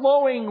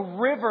overflowing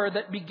river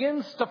that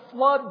begins to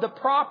flood the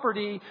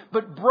property,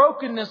 but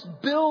brokenness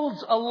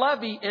builds a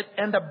levee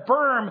and a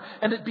berm,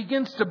 and it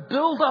begins to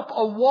build up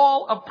a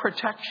wall of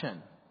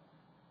protection.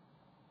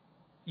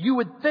 You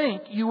would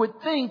think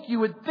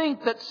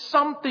that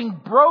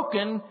something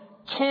broken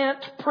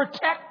can't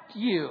protect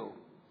you.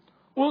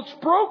 Well, it's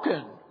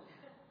broken.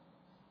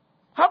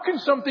 How can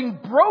something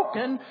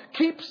broken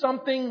keep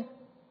something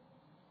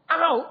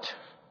out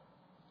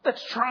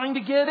that's trying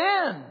to get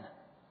in?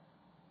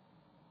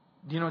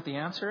 Do you know what the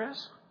answer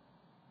is?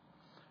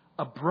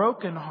 A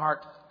broken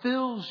heart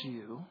fills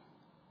you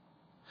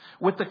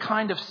with the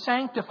kind of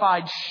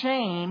sanctified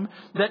shame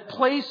that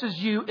places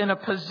you in a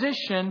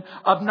position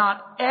of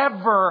not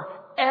ever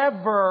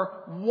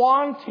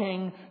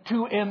wanting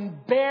to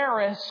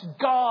embarrass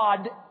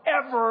God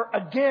ever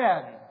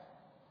again.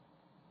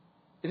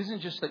 It isn't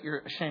just that you're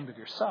ashamed of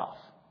yourself.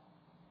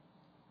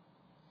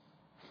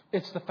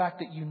 It's the fact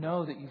that you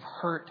know that you've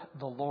hurt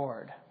the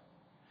Lord,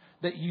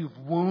 that you've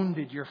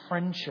wounded your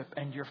friendship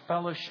and your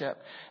fellowship,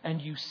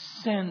 and you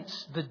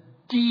sense the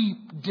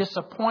deep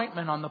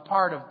disappointment on the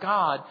part of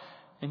God,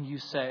 and you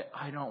say,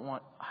 I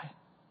never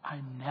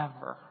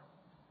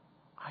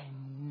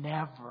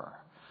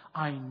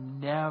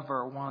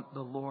want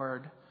the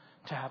Lord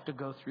to have to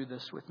go through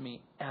this with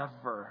me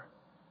ever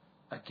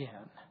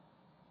again.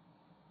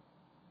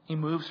 He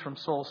moves from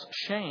soul's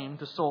shame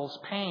to soul's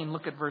pain.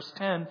 Look at verse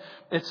 10.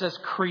 It says,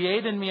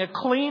 create in me a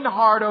clean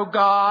heart, O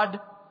God,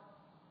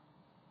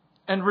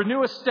 and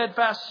renew a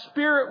steadfast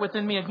spirit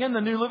within me. Again,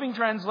 the New Living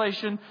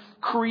Translation,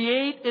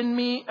 create in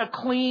me a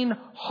clean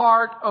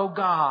heart, O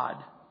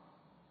God.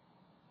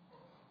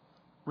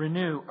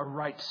 Renew a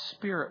right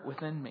spirit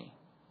within me.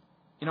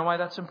 You know why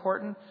that's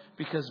important?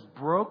 Because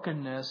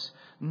brokenness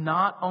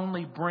not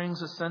only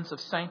brings a sense of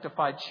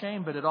sanctified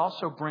shame, but it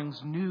also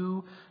brings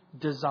new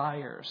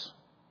desires.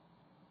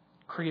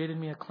 Create in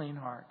me a clean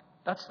heart.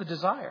 That's the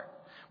desire.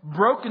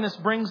 Brokenness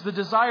brings the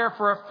desire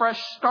for a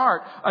fresh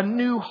start, a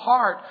new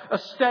heart, a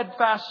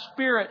steadfast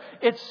spirit.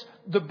 It's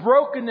the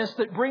brokenness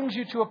that brings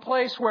you to a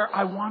place where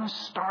I want to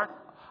start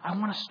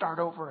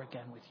over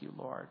again with you,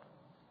 Lord.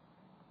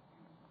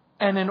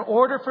 And in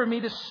order for me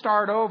to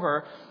start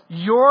over,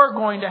 you're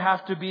going to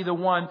have to be the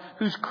one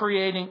who's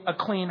creating a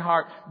clean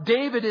heart.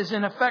 David is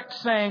in effect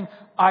saying,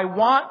 I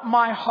want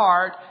my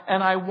heart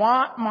and I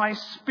want my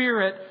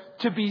spirit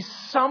to be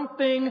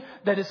something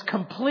that is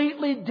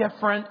completely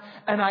different,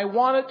 and I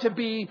want it to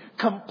be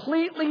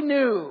completely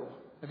new.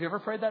 Have you ever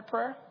prayed that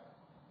prayer?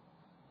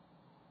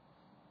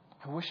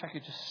 I wish I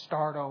could just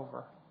start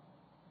over.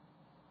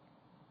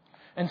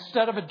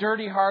 Instead of a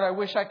dirty heart, I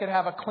wish I could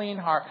have a clean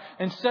heart.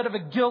 Instead of a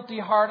guilty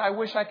heart, I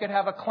wish I could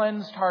have a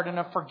cleansed heart and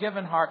a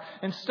forgiven heart.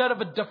 Instead of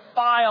a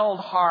defiled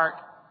heart,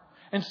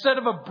 instead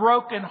of a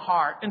broken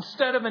heart,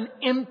 instead of an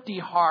empty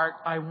heart,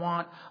 I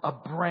want a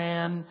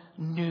brand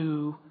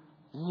new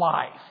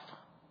life.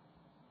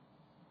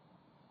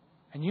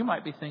 And you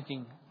might be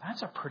thinking,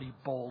 that's a pretty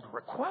bold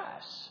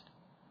request.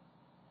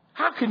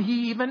 How can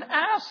he even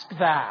ask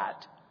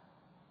that?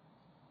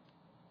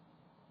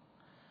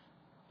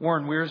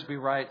 Warren Wiersbe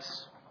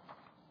writes,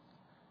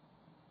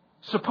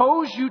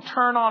 Suppose you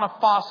turn on a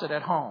faucet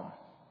at home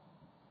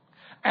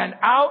and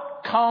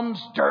out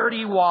comes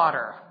dirty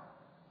water.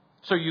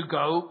 So you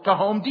go to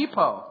Home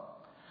Depot.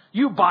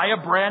 You buy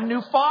a brand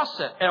new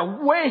faucet, a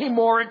way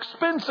more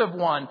expensive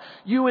one.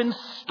 You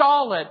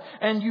install it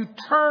and you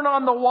turn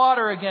on the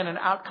water again and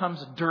out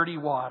comes dirty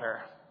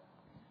water.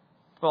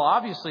 Well,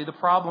 obviously the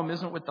problem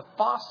isn't with the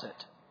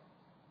faucet.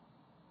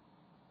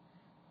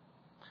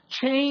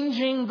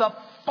 Changing the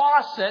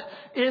faucet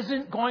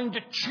isn't going to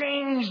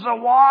change the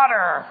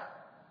water.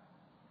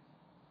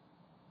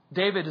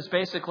 David is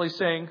basically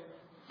saying,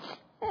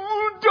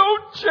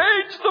 don't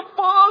change the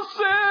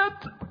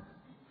faucet.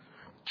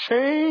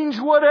 Change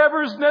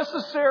whatever's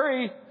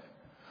necessary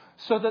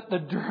so that the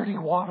dirty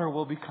water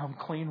will become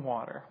clean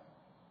water.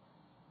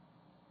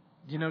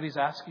 Do you know what he's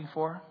asking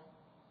for?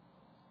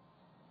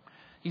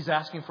 He's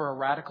asking for a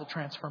radical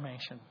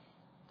transformation.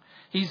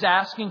 He's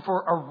asking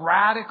for a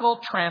radical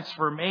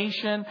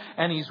transformation,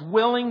 and he's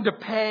willing to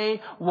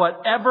pay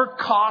whatever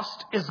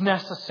cost is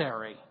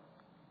necessary.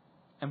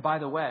 And by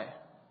the way,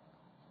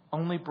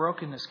 only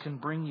brokenness can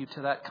bring you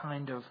to that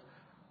kind of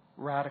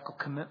radical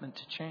commitment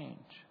to change.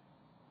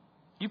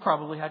 You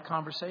probably had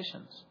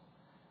conversations.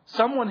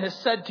 Someone has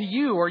said to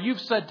you, or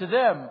you've said to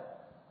them,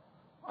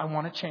 I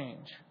want to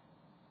change.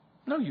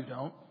 No, you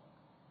don't.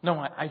 No,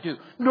 I do.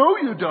 No,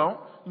 you don't.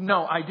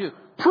 No, I do.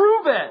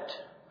 Prove it.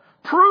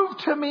 Prove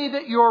to me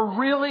that you're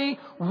really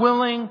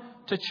willing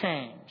to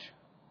change.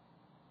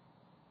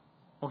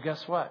 Well,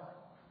 guess what?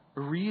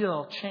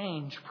 Real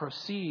change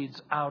proceeds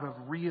out of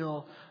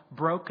real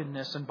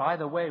brokenness. And by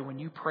the way, when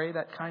you pray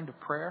that kind of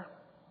prayer,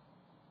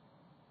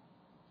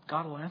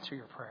 God will answer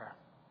your prayer.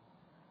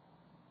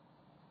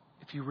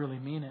 If you really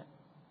mean it.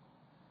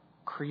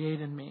 Create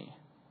in me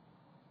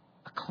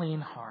a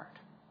clean heart.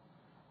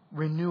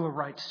 Renew a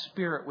right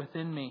spirit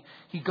within me.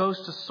 He goes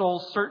to soul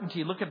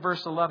certainty. Look at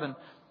verse 11.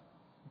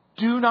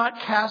 Do not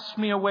cast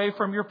me away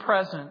from your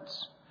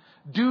presence.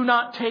 Do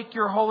not take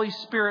your Holy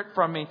Spirit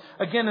from me.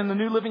 Again, in the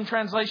New Living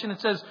Translation,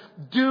 it says,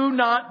 do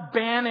not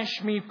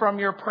banish me from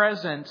your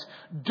presence.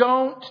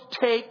 Don't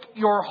take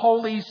your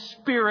Holy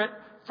Spirit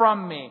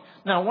from me.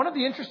 Now, one of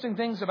the interesting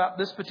things about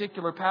this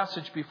particular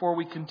passage before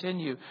we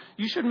continue,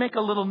 you should make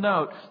a little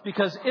note,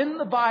 because in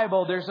the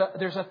Bible there's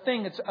a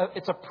thing,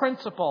 it's a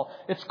principle.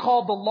 It's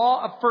called the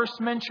law of first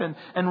mention.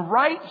 And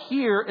right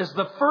here is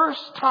the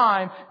first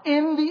time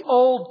in the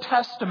Old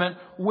Testament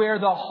where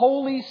the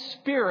Holy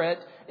Spirit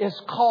is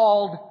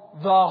called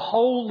the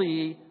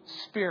Holy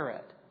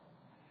Spirit.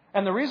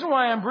 And the reason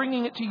why I'm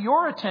bringing it to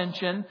your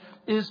attention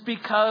is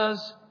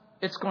because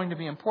it's going to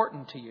be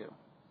important to you.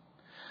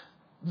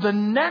 The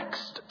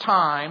next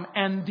time,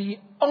 and the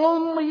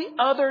only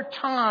other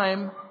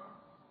time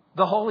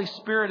the Holy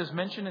Spirit is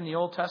mentioned in the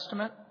Old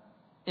Testament,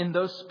 in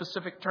those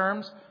specific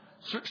terms,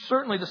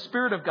 certainly the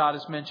Spirit of God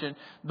is mentioned,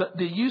 but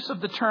the use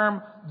of the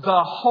term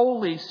the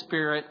Holy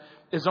Spirit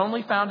is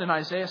only found in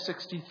Isaiah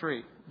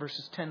 63,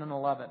 verses 10 and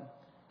 11.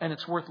 And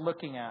it's worth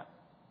looking at.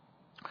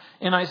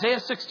 In Isaiah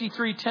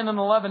 63, 10 and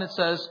 11, it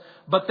says,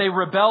 but they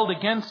rebelled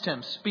against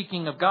him,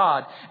 speaking of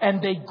God,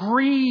 and they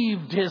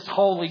grieved his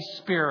Holy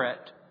Spirit.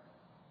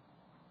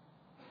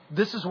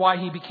 This is why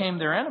he became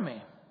their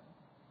enemy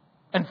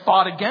and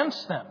fought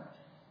against them.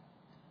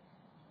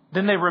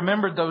 Then they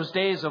remembered those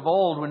days of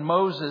old when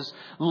Moses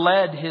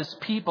led his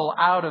people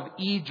out of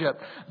Egypt.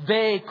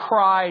 They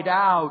cried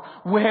out,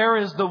 where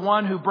is the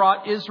one who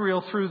brought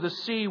Israel through the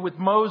sea with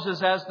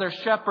Moses as their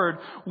shepherd?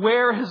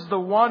 Where is the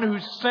one who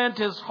sent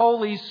his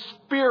Holy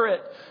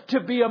Spirit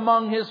to be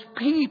among his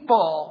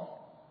people?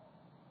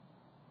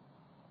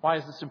 Why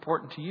is this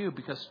important to you?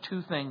 Because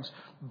two things.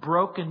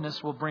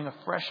 Brokenness will bring a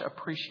fresh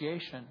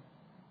appreciation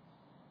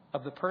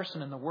of the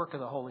person and the work of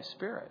the Holy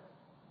Spirit.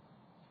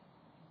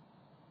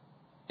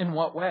 In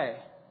what way?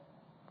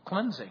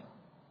 Cleansing.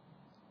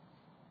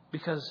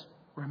 Because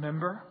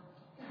remember,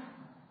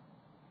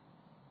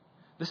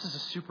 this is a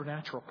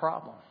supernatural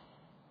problem.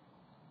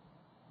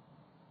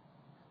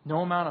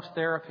 No amount of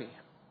therapy,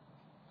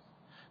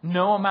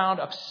 no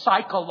amount of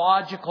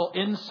psychological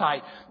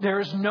insight. There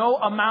is no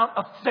amount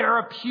of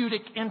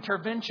therapeutic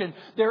intervention.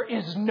 There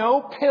is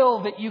no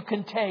pill that you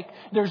can take.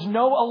 There's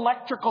no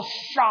electrical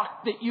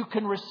shock that you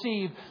can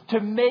receive to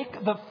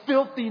make the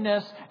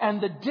filthiness and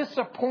the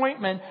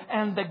disappointment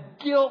and the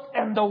guilt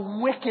and the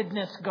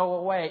wickedness go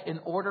away. In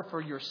order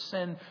for your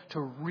sin to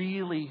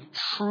really,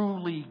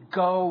 truly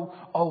go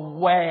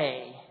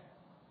away,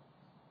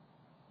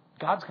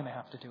 God's going to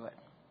have to do it.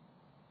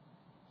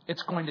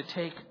 It's going to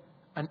take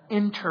an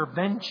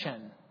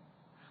intervention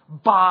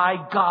by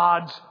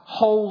God's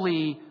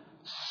Holy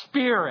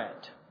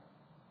Spirit.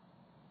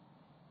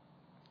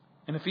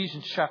 In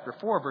Ephesians chapter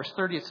 4, verse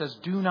 30, it says,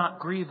 do not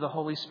grieve the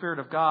Holy Spirit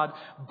of God,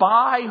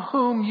 by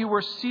whom you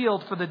were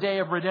sealed for the day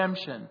of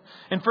redemption.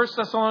 In 1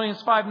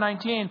 Thessalonians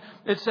 5:19,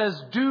 it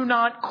says, do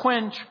not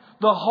quench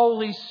the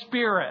Holy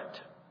Spirit.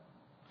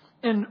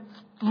 In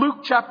Luke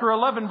chapter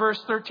 11,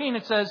 verse 13,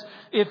 it says,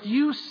 if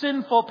you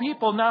sinful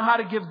people know how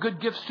to give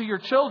good gifts to your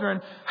children,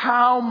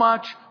 how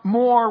much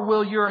more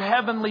will your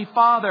heavenly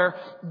Father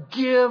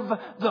give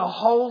the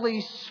Holy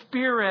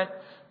Spirit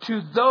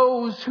to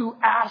those who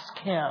ask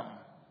Him.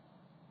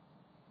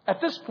 At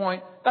this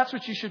point, that's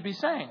what you should be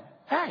saying.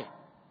 Hey,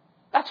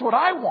 that's what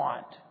I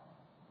want.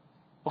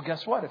 Well,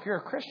 guess what? If you're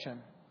a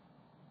Christian,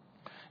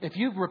 if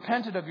you've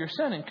repented of your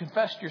sin and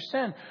confessed your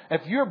sin,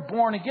 if you're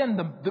born again,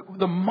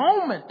 the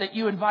moment that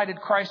you invited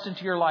Christ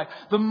into your life,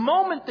 the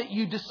moment that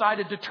you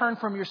decided to turn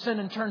from your sin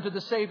and turn to the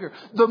Savior,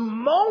 the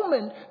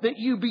moment that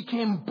you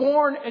became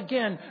born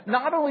again,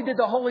 not only did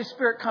the Holy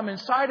Spirit come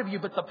inside of you,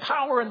 but the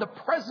power and the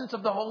presence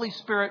of the Holy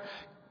Spirit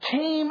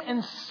came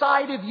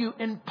inside of you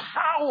in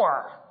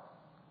power.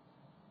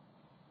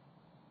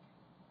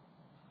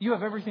 You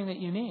have everything that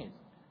you need.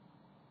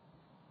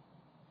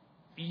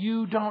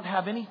 You don't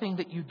have anything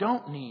that you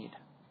don't need.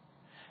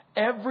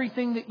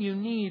 Everything that you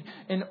need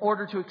in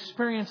order to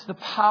experience the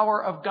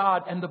power of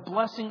God and the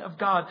blessing of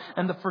God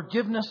and the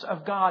forgiveness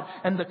of God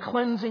and the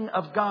cleansing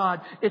of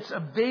God, it's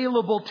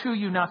available to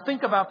you. Now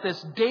think about this.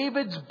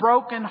 David's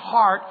broken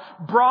heart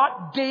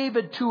brought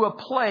David to a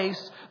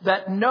place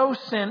that no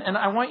sin, and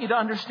I want you to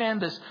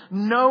understand this,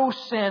 no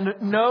sin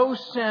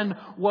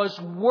was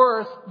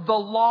worth the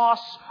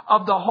loss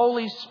of the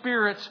Holy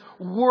Spirit's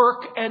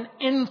work and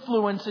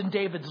influence in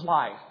David's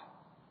life.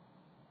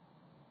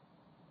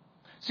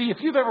 See,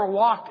 if you've ever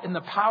walked in the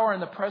power and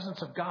the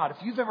presence of God, if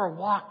you've ever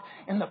walked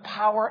in the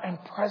power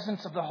and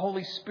presence of the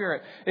Holy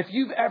Spirit, if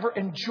you've ever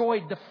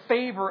enjoyed the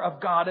favor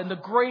of God and the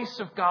grace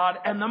of God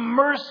and the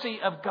mercy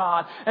of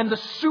God and the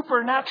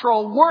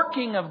supernatural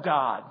working of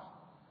God,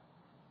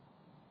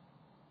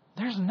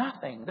 there's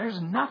nothing better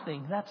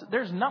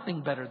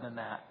than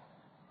that.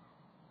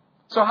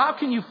 So how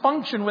can you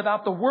function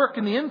without the work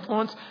and the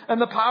influence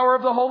and the power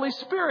of the Holy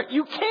Spirit?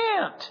 You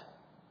can't.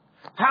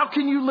 How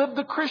can you live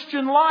the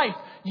Christian life?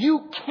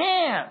 You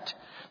can't.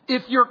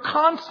 If you're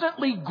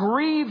constantly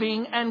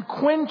grieving and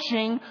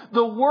quenching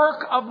the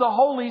work of the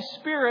Holy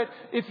Spirit,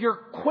 if you're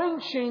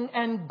quenching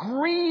and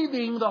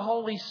grieving the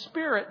Holy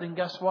Spirit, then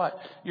guess what?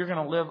 You're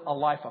going to live a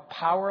life of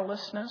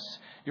powerlessness.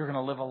 You're going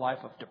to live a life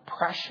of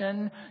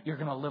depression. You're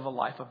going to live a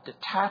life of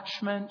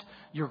detachment.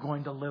 You're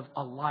going to live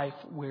a life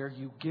where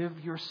you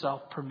give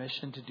yourself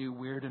permission to do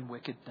weird and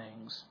wicked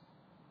things.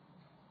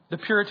 The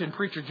Puritan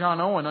preacher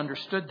John Owen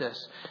understood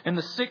this. In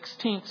the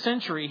 16th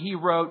century, he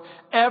wrote,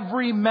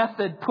 "Every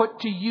method put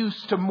to use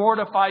to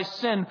mortify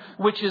sin,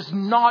 which is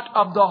not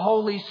of the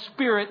Holy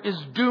Spirit, is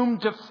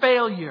doomed to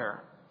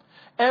failure.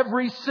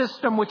 Every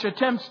system which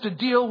attempts to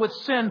deal with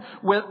sin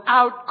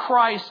without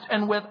Christ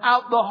and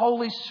without the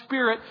Holy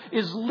Spirit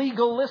is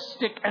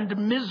legalistic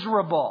and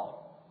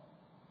miserable."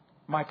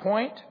 My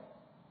point?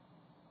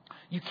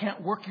 You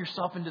can't work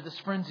yourself into this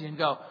frenzy and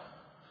go,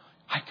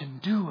 I can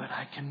do it,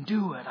 I can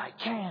do it, I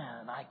can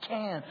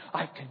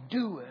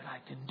do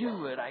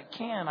it,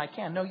 I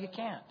can. No, you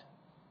can't.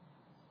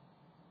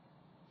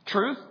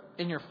 Truth,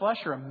 in your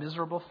flesh, you're a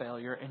miserable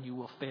failure and you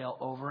will fail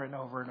over and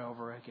over and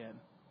over again.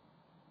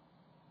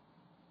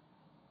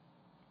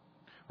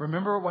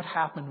 Remember what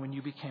happened when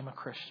you became a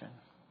Christian.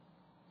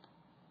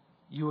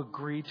 You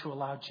agreed to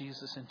allow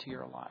Jesus into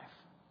your life.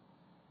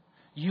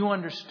 You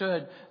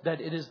understood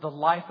that it is the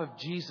life of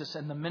Jesus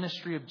and the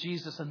ministry of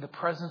Jesus and the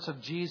presence of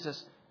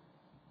Jesus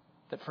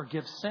that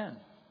forgives sin,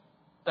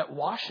 that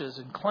washes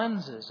and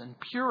cleanses and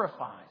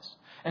purifies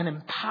and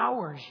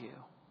empowers you.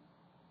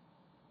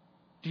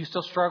 Do you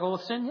still struggle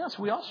with sin? Yes,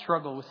 we all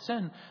struggle with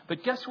sin.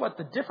 But guess what?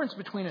 The difference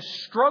between a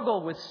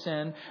struggle with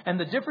sin and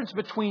the difference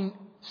between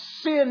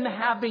sin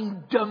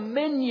having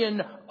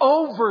dominion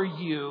over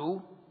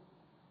you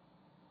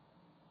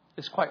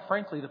is, quite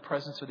frankly, the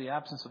presence or the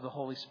absence of the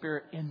Holy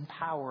Spirit in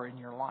power in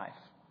your life.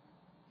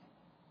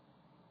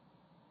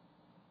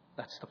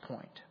 That's the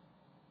point.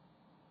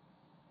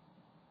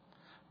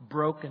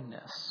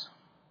 Brokenness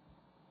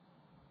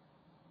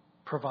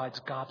provides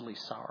godly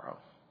sorrow,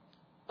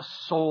 a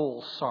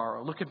soul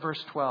sorrow. Look at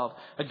verse 12.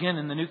 Again,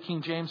 in the New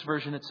King James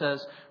Version, it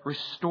says,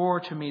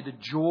 "Restore to me the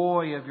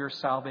joy of your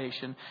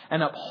salvation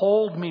and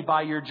uphold me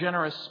by your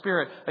generous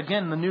spirit."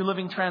 Again, the New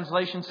Living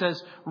Translation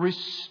says,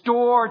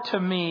 "Restore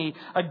to me,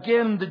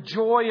 again, the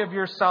joy of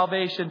your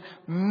salvation.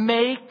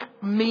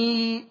 Make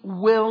me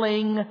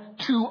willing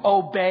to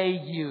obey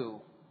you."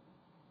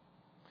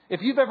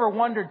 If you've ever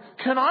wondered,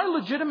 can I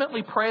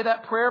legitimately pray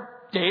that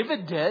prayer?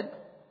 David did.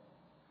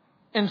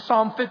 In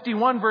Psalm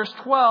 51, verse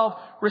 12,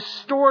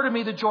 "Restore to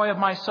me the joy of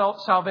my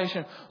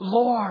salvation.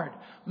 Lord,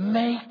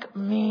 make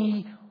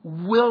me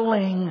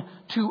willing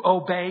to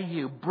obey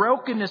you."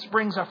 Brokenness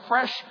brings a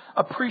fresh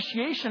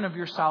appreciation of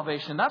your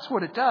salvation. That's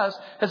what it does.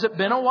 Has it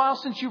been a while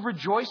since you've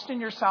rejoiced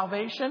in your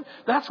salvation?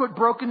 That's what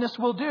brokenness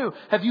will do.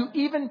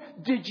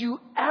 Did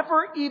you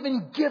ever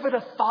even give it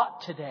a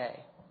thought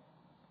today?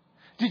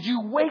 Did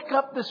you wake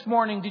up this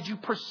morning? Did you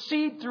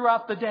proceed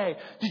throughout the day?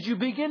 Did you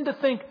begin to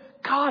think,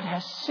 God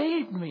has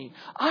saved me.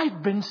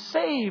 I've been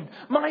saved.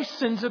 My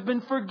sins have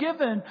been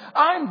forgiven.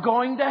 I'm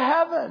going to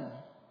heaven.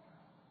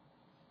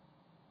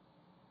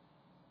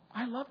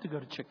 I love to go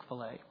to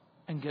Chick-fil-A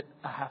and get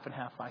a half and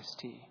half iced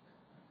tea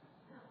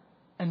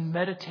and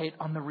meditate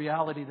on the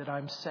reality that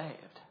I'm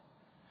saved.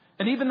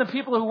 And even the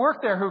people who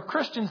work there who are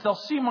Christians, they'll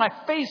see my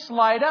face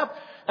light up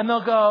and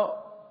they'll go,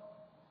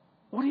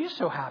 What are you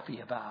so happy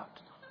about?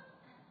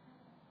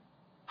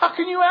 How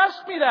can you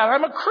ask me that?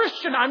 I'm a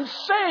Christian. I'm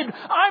saved.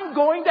 I'm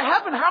going to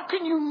heaven. How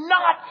can you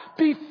not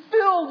be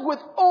filled with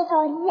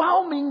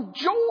overwhelming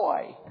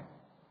joy?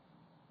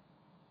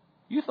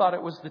 You thought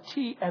it was the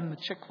tea and the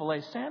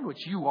Chick-fil-A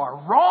sandwich. You are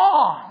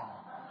wrong.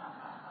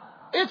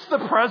 It's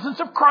the presence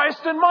of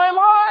Christ in my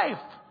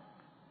life.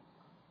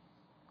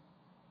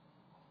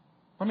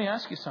 Let me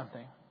ask you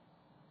something.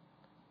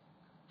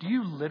 Do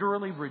you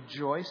literally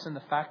rejoice in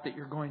the fact that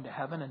you're going to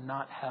heaven and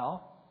not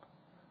hell?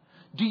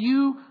 Do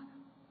you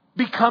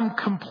become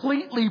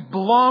completely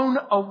blown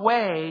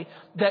away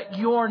that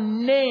your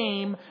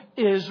name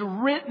is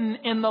written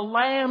in the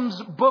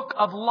Lamb's book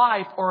of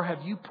life? Or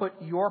have you put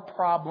your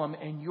problem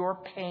and your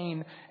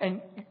pain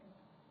and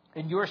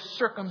your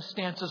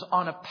circumstances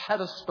on a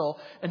pedestal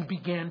and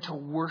began to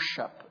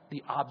worship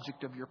the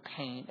object of your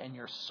pain and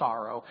your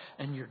sorrow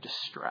and your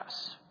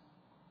distress?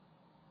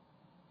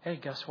 Hey,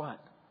 guess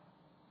what?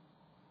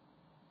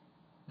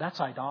 That's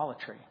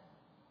idolatry.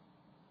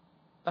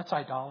 That's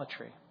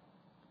idolatry.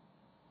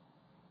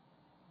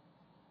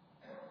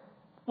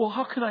 Well,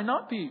 how can I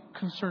not be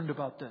concerned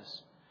about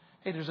this?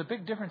 Hey, there's a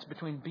big difference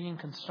between being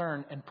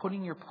concerned and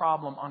putting your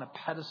problem on a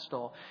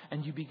pedestal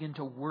and you begin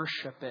to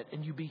worship it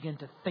and you begin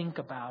to think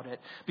about it.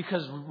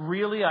 Because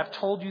really, I've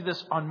told you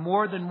this on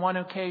more than one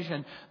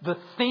occasion, the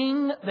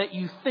thing that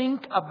you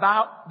think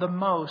about the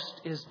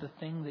most is the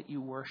thing that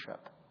you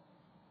worship.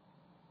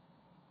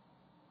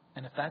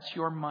 And if that's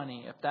your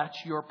money, if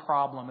that's your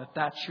problem, if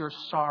that's your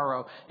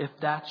sorrow, if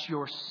that's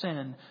your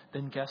sin,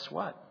 then guess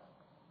what?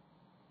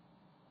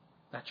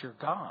 That's your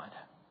God.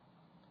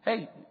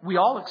 Hey, we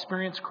all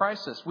experience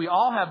crisis. We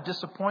all have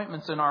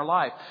disappointments in our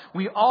life.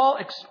 We all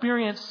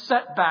experience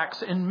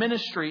setbacks in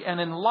ministry and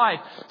in life.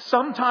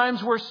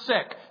 Sometimes we're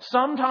sick.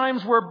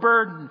 Sometimes we're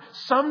burdened.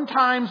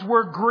 Sometimes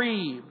we're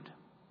grieved.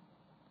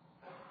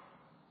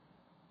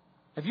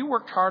 Have you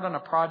worked hard on a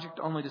project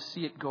only to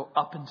see it go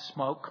up in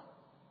smoke?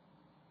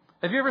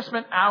 Have you ever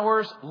spent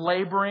hours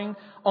laboring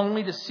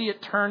only to see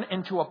it turn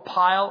into a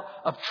pile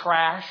of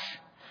trash?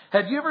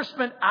 Have you ever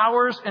spent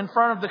hours in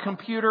front of the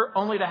computer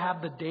only to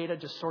have the data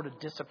just sort of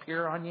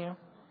disappear on you?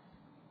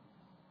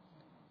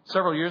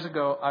 Several years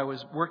ago, I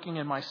was working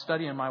in my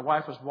study and my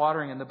wife was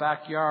watering in the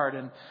backyard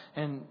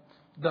and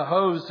the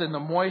hose and the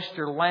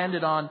moisture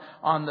landed on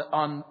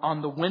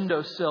the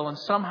windowsill, and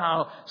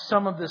somehow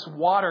some of this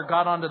water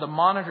got onto the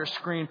monitor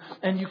screen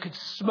and you could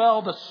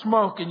smell the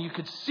smoke and you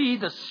could see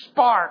the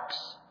sparks.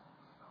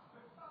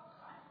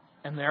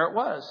 And there it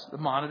was. The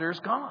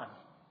monitor's gone.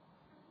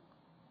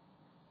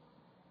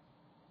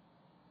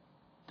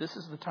 This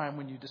is the time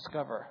when you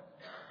discover,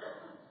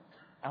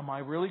 am I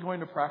really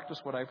going to practice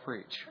what I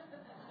preach?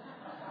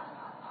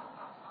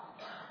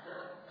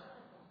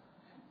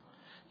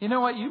 You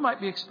know what? You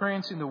might be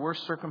experiencing the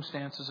worst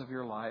circumstances of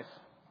your life.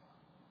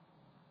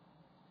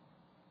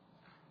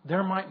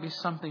 There might be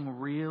something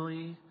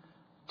really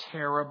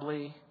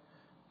terribly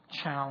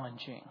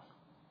challenging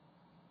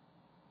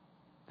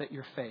that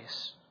you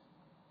face.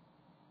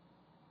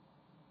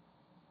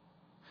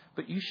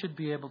 But you should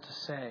be able to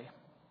say,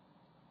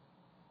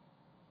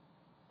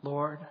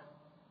 Lord,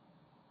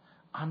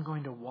 I'm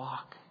going to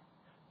walk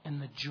in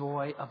the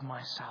joy of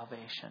my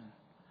salvation.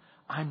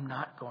 I'm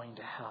not going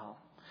to hell.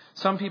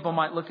 Some people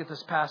might look at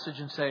this passage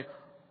and say,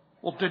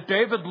 well, did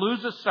David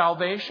lose his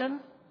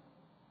salvation?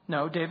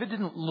 No, David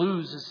didn't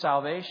lose his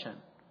salvation.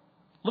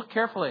 Look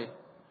carefully.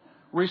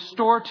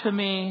 Restore to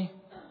me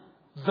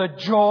the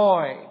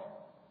joy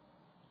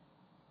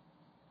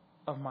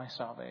of my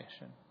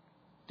salvation.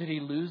 Did he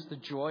lose the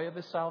joy of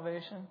his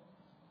salvation?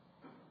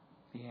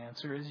 The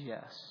answer is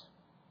yes.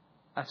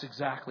 That's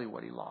exactly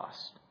what he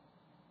lost.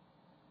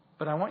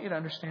 But I want you to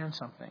understand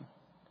something.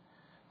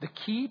 The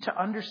key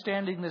to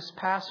understanding this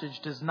passage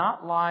does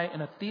not lie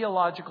in a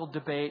theological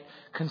debate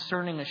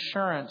concerning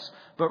assurance,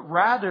 but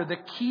rather the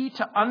key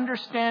to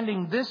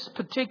understanding this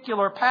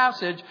particular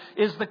passage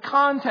is the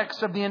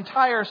context of the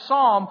entire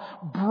psalm.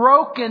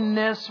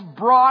 Brokenness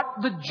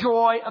brought the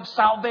joy of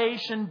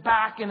salvation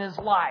back in his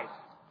life.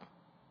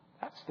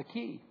 That's the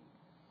key.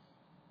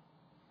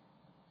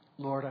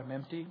 Lord, I'm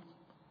empty.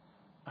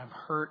 I'm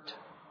hurt.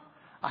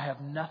 I have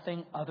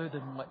nothing other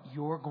than what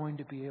you're going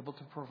to be able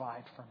to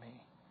provide for me.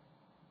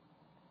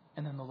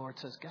 And then the Lord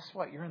says, guess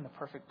what? You're in the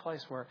perfect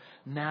place where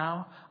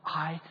now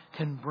I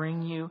can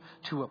bring you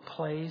to a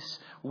place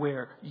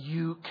where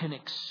you can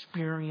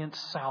experience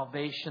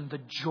salvation,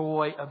 the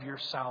joy of your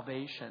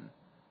salvation.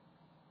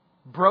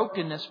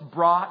 Brokenness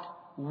brought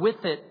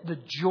with it the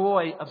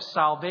joy of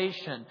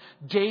salvation,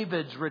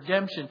 David's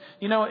redemption.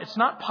 You know, it's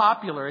not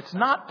popular. It's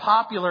not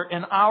popular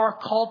in our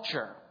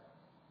culture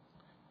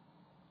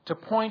to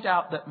point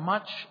out that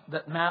much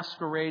that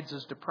masquerades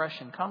as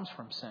depression comes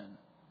from sin.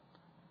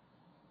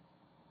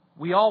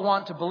 We all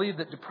want to believe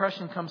that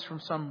depression comes from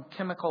some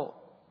chemical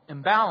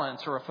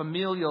imbalance or a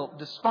familial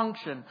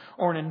dysfunction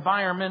or an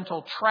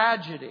environmental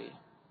tragedy.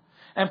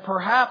 And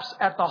perhaps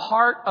at the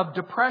heart of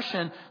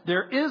depression,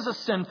 there is a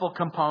sinful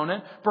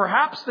component.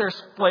 Perhaps there's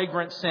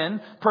flagrant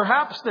sin.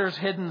 Perhaps there's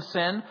hidden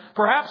sin.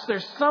 Perhaps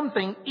there's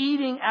something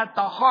eating at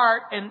the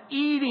heart and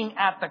eating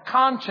at the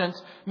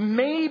conscience.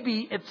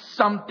 Maybe it's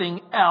something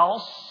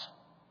else.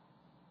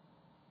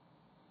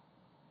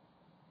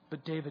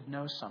 But David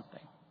knows something.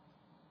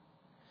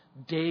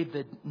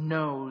 David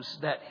knows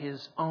that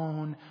his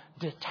own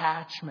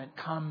detachment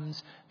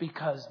comes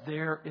because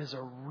there is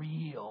a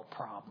real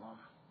problem.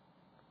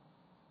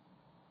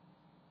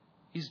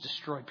 He's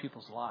destroyed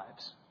people's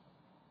lives.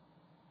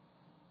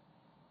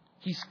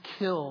 He's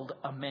killed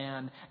a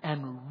man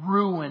and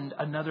ruined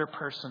another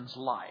person's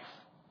life.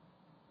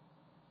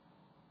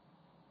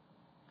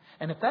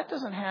 And if that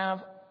doesn't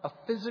have a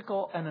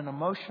physical and an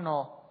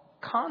emotional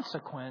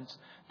consequence,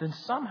 then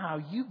somehow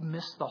you've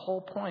missed the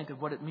whole point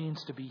of what it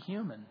means to be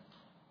human.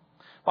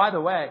 By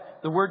the way,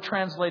 the word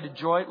translated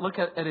joy, look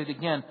at it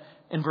again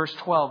in verse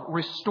 12.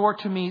 Restore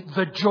to me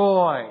the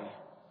joy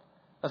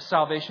of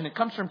salvation. It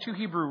comes from two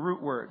Hebrew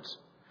root words.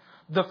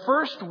 The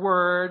first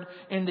word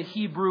in the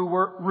Hebrew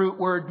root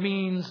word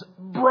means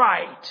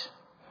bright.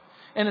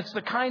 And it's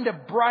the kind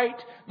of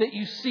bright that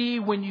you see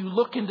when you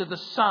look into the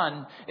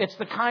sun. It's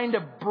the kind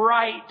of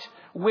bright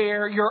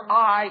where your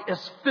eye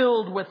is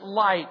filled with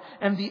light.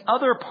 And the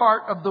other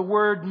part of the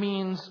word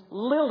means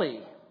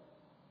lily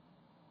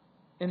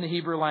in the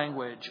Hebrew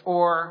language,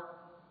 or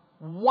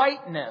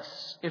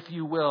whiteness, if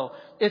you will.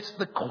 It's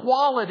the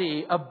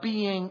quality of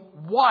being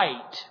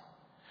white.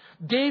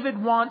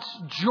 David wants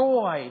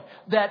joy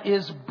that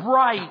is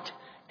bright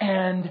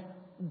and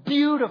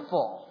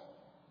beautiful.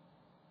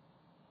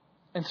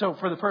 And so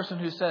for the person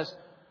who says,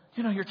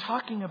 you're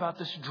talking about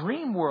this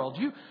dream world.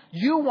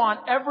 You want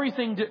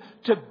everything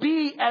to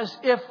be as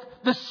if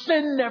the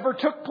sin never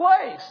took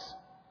place.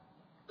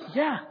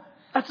 Yeah,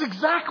 that's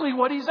exactly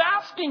what he's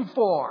asking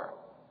for.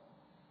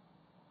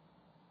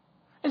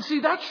 And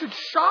see, that should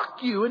shock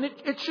you, and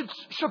it should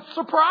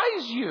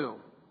surprise you.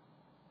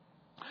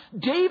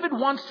 David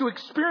wants to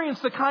experience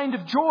the kind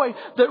of joy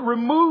that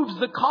removes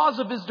the cause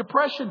of his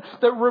depression,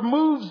 that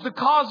removes the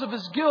cause of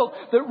his guilt,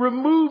 that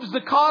removes the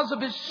cause of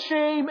his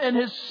shame and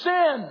his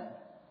sin.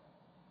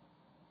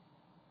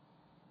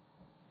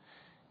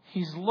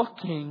 He's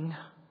looking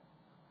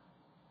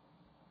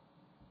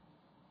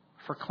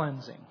for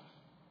cleansing.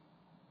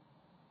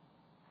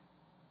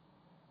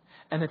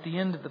 And at the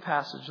end of the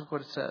passage, look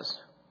what it says.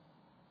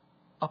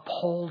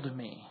 Uphold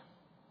me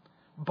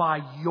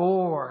by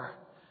your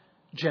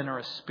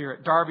generous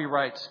spirit. Darby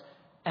writes,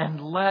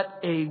 and let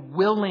a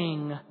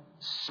willing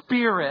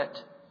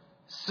spirit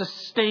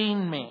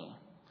sustain me.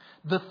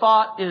 The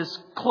thought is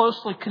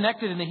closely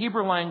connected in the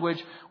Hebrew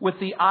language with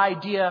the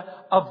idea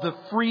of the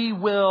free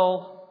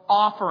will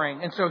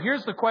offering. And so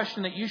here's the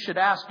question that you should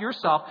ask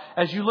yourself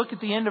as you look at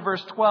the end of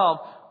verse 12.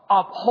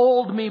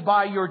 Uphold me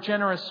by your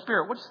generous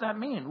spirit. What does that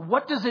mean?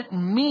 What does it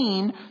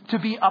mean to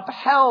be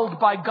upheld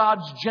by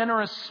God's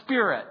generous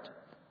spirit?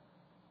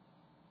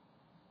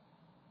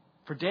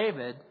 For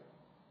David,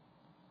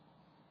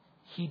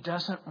 he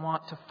doesn't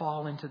want to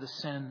fall into the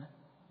sin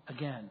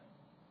again.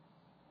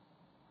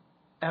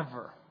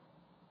 Ever.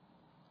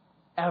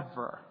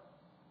 Ever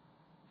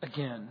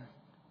again.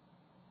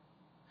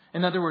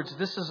 In other words,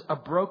 this is a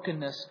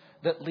brokenness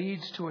that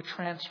leads to a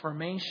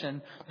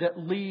transformation, that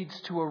leads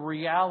to a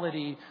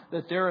reality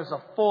that there is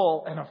a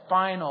full and a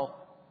final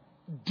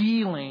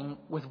dealing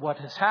with what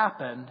has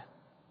happened.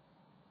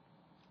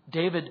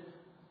 David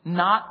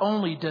not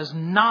only does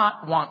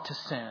not want to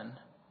sin,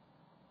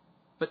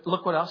 but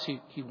look what else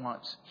he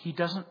wants. He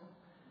doesn't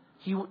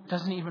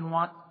even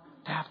want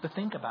to have to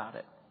think about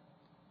it.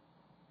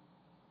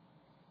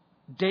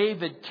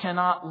 David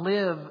cannot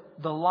live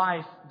the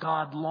life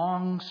God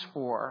longs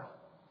for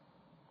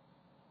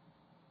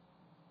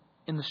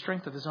in the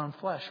strength of his own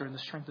flesh or in the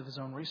strength of his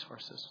own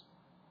resources.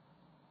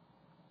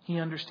 He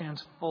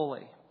understands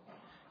fully.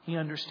 He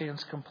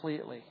understands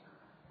completely.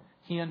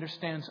 He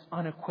understands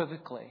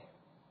unequivocally.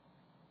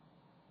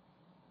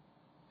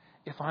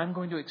 If I'm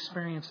going to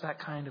experience that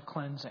kind of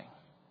cleansing,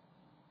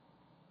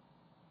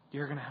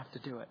 you're going to have to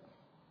do it.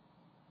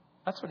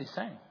 That's what he's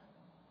saying.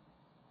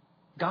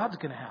 God's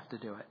going to have to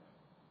do it.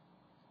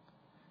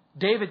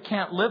 David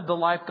can't live the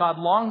life God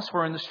longs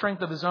for in the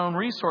strength of his own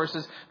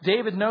resources.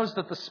 David knows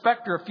that the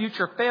specter of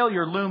future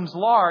failure looms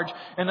large.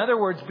 In other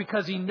words,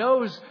 because he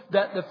knows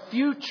that the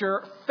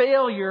future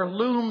failure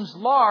looms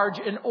large,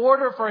 in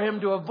order for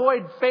him to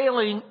avoid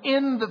failing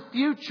in the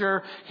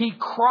future, he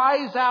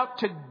cries out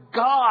to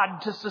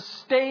God to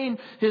sustain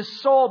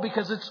his soul,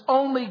 because it's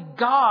only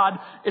God,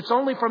 it's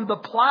only from the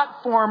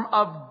platform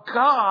of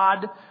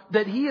God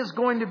that he is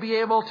going to be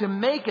able to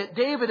make it.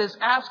 David is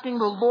asking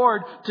the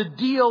Lord to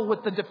deal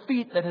with the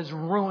defeat that has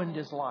ruined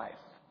his life.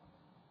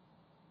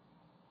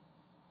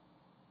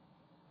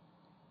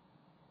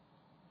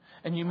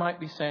 And you might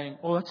be saying,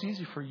 well, that's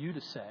easy for you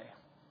to say.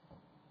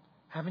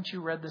 Haven't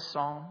you read this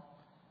psalm?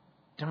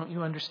 Don't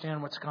you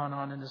understand what's gone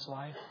on in his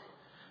life?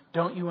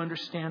 Don't you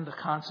understand the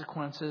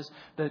consequences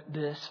that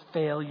this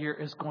failure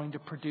is going to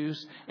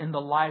produce in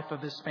the life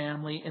of his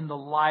family, in the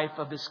life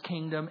of his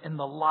kingdom, in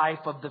the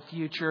life of the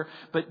future?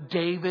 But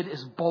David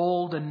is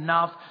bold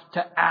enough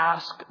to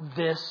ask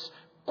this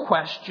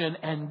question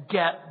and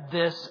get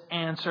this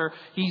answer.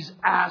 He's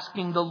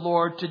asking the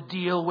Lord to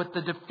deal with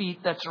the defeat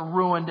that's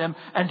ruined him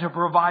and to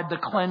provide the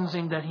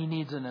cleansing that he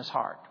needs in his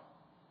heart.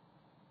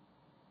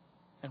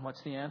 And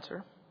what's the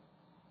answer?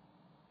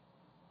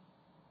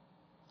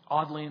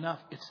 Oddly enough,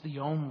 it's the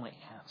only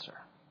answer.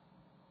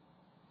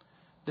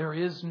 There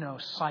is no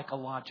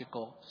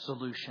psychological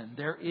solution.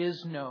 There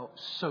is no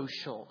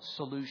social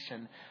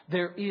solution.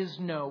 There is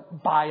no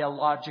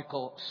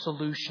biological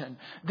solution.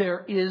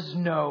 There is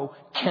no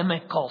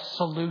chemical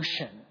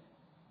solution.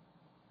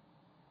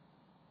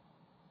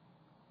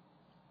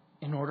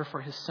 In order for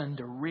his sin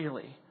to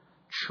really,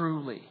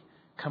 truly,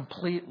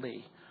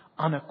 completely,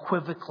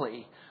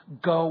 unequivocally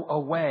go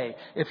away.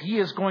 If he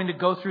is going to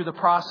go through the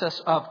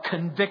process of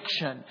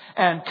conviction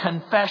and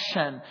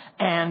confession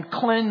and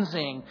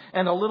cleansing,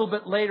 and a little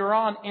bit later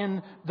on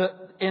in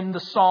the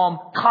psalm,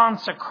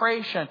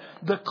 consecration,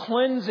 the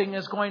cleansing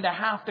is going to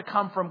have to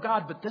come from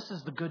God. But this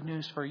is the good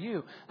news for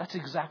you. That's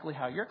exactly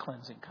how your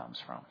cleansing comes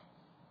from.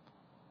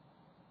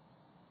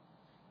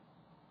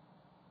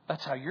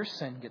 That's how your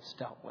sin gets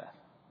dealt with.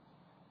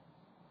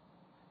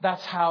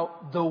 That's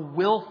how the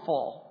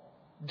willful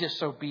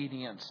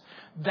disobedience.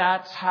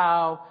 That's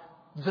how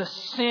the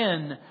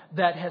sin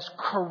that has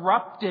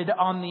corrupted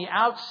on the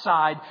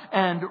outside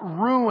and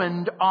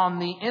ruined on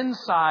the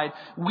inside.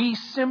 We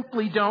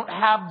simply don't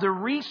have the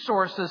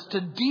resources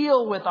to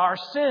deal with our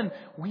sin.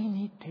 We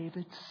need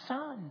David's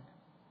son.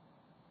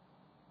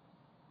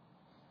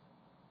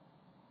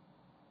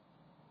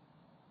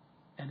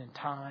 And in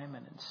time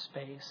and in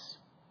space,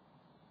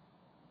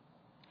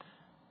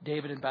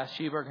 David and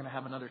Bathsheba are going to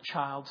have another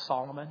child,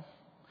 Solomon.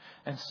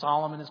 And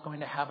Solomon is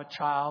going to have a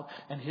child,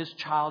 and his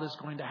child is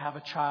going to have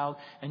a child.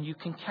 And you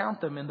can count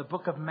them in the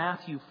book of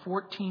Matthew,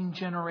 14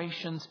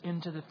 generations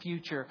into the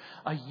future.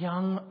 A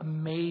young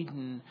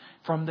maiden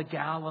from the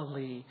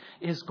Galilee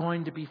is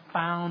going to be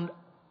found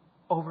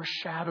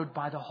overshadowed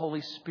by the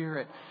Holy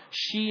Spirit.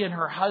 She and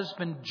her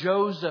husband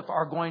Joseph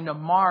are going to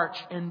march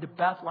into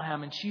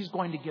Bethlehem, and she's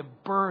going to give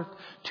birth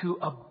to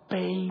a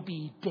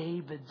baby,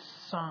 David's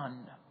son.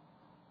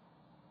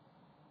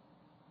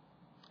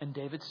 And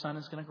David's son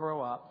is going to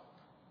grow up.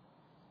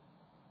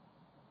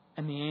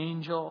 And the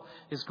angel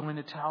is going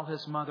to tell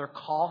his mother,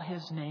 call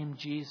his name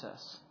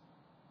Jesus.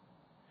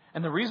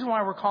 And the reason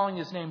why we're calling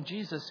his name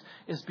Jesus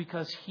is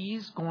because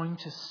he's going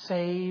to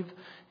save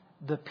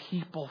the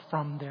people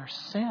from their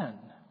sin.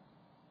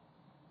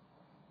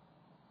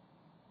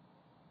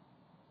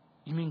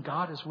 You mean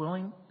God is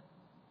willing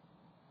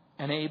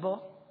and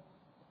able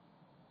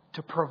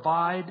to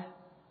provide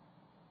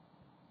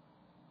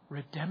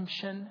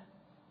redemption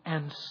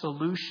and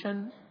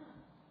solution?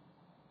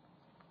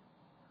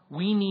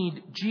 We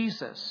need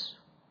Jesus.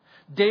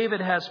 David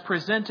has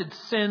presented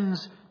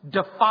sin's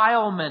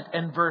defilement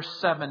in verse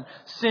 7,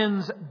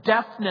 sin's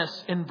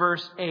deafness in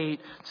verse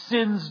 8,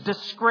 sin's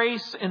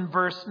disgrace in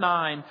verse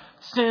 9,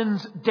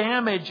 sin's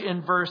damage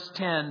in verse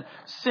 10,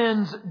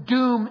 sin's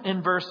doom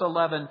in verse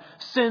 11,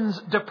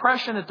 sin's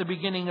depression at the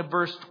beginning of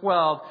verse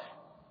 12,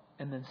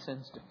 and then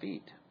sin's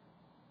defeat.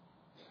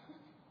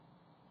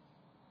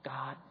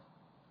 God,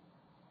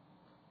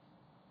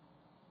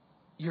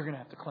 you're going to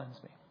have to cleanse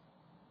me.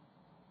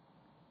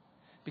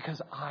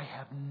 Because I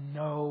have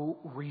no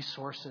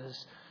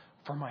resources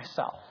for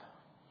myself.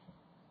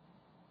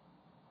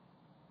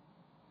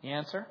 The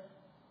answer?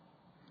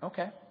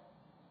 Okay.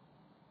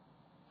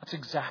 That's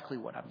exactly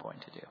what I'm going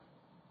to do.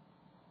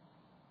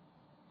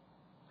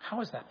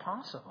 How is that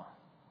possible?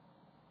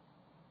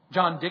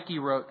 John Dickey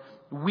wrote,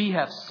 we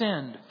have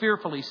sinned,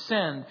 fearfully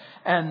sinned,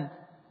 and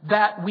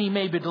that we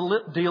may be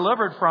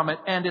delivered from it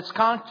and its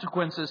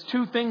consequences.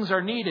 Two things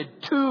are needed.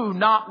 Two,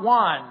 not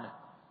one.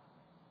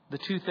 The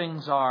two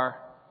things are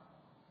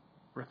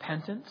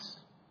repentance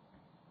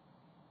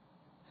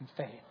and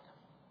faith.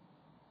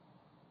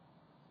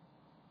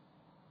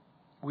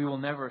 We will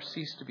never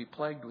cease to be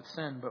plagued with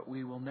sin, but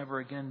we will never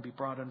again be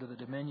brought under the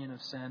dominion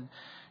of sin.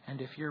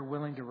 And if you're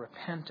willing to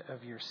repent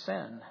of your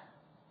sin,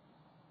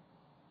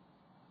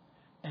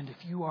 and if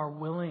you are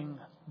willing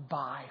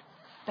by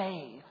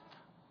faith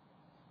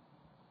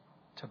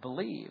to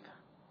believe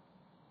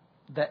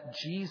that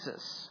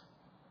Jesus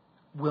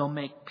will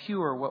make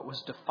pure what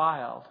was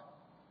defiled,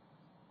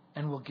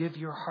 and will give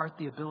your heart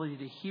the ability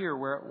to hear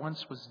where it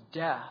once was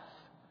deaf,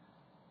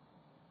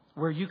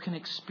 where you can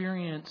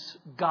experience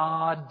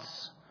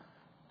God's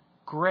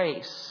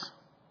grace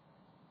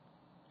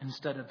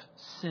instead of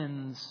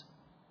sin's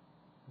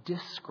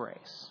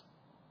disgrace.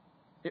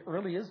 It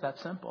really is that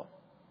simple.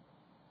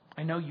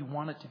 I know you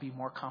want it to be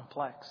more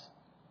complex.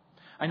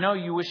 I know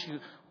you wish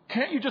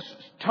can't you just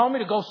tell me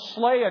to go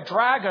slay a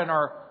dragon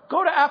or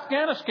go to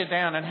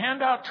Afghanistan and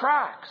hand out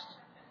tracts?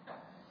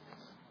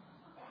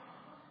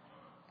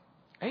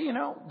 Hey,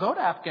 go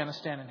to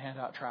Afghanistan and hand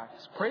out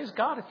tracts. Praise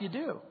God if you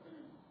do.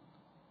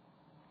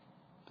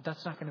 But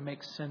that's not going to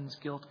make sin's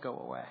guilt go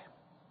away.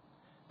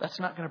 That's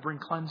not going to bring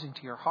cleansing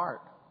to your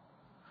heart.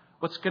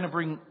 What's going to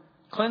bring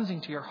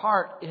cleansing to your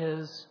heart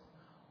is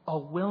a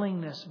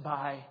willingness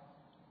by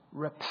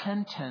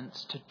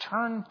repentance to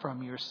turn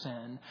from your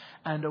sin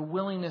and a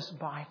willingness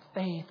by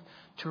faith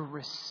to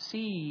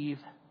receive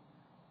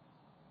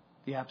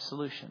the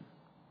absolution,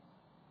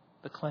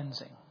 the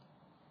cleansing,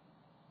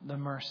 the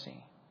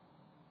mercy,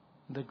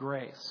 the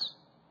grace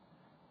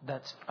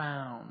that's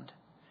found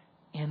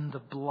in the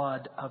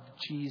blood of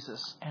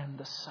Jesus and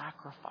the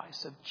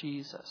sacrifice of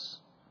Jesus.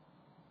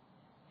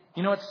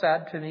 You know what's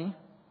sad to me?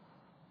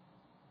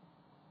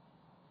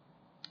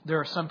 There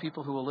are some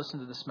people who will listen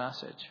to this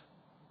message,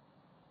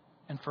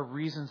 and for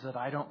reasons that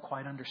I don't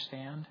quite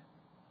understand,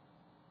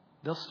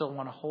 they'll still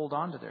want to hold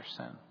on to their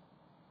sin.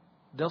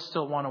 They'll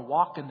still want to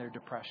walk in their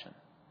depression.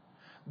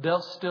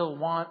 They'll still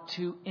want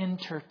to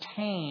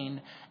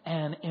entertain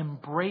and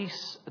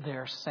embrace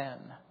their sin.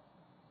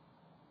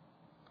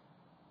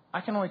 I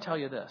can only tell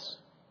you this.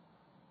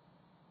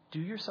 Do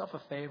yourself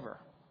a favor.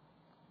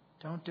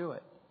 Don't do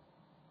it.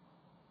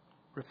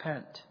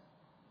 Repent.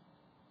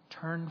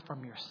 Turn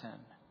from your sin.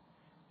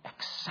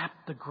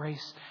 Accept the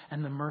grace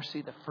and the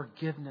mercy, the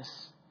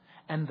forgiveness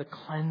and the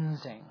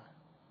cleansing.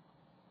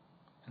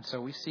 And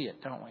so we see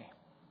it, don't we?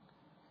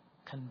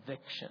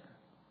 Conviction,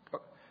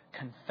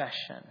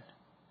 confession,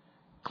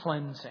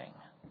 cleansing.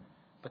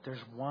 But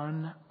there's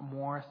one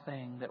more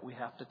thing that we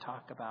have to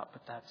talk about,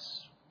 but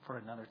that's for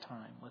another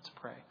time. Let's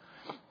pray.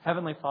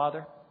 Heavenly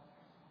Father,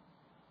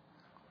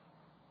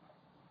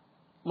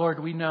 Lord,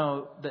 we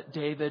know that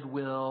David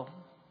will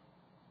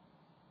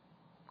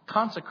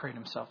consecrate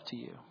himself to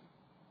you.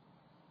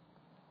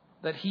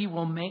 That he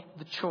will make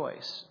the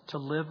choice to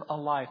live a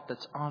life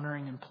that's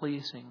honoring and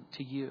pleasing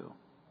to you.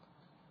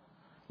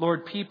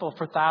 Lord, people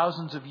for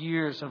thousands of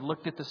years have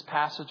looked at this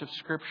passage of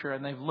Scripture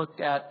and they've looked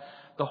at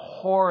the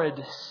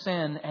horrid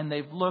sin and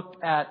they've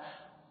looked at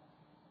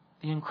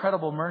the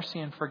incredible mercy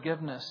and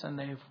forgiveness and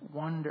they've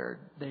wondered,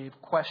 they've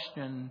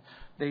questioned,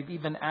 they've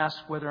even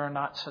asked whether or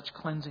not such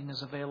cleansing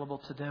is available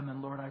to them.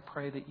 And Lord, I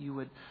pray that you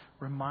would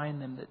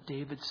remind them that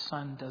David's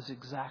son does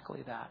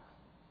exactly that.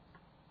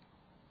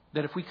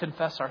 That if we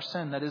confess our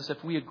sin, that is,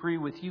 if we agree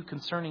with you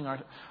concerning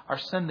our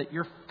sin, that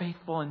you're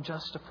faithful and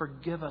just to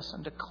forgive us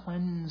and to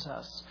cleanse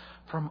us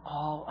from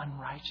all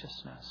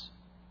unrighteousness.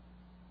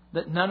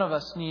 That none of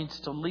us needs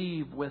to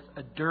leave with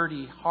a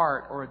dirty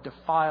heart or a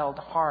defiled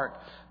heart.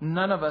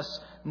 None of us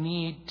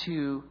need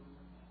to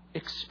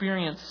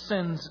experience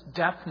sin's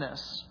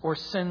deafness or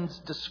sin's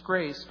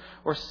disgrace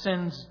or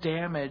sin's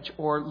damage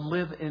or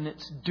live in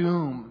its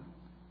doom.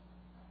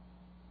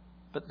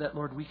 But that,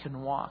 Lord, we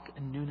can walk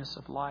in newness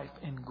of life,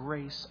 in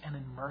grace and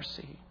in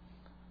mercy.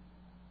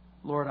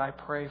 Lord, I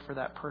pray for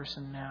that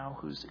person now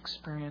who's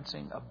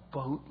experiencing a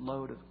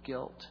boatload of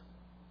guilt.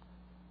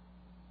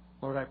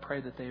 Lord, I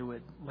pray that they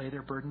would lay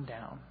their burden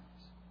down.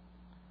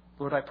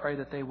 Lord, I pray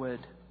that they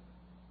would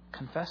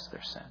confess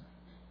their sin.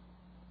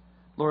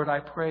 Lord,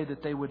 I pray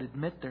that they would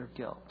admit their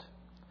guilt.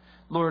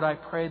 Lord, I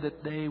pray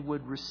that they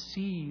would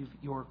receive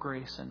your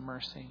grace and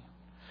mercy.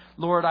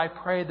 Lord, I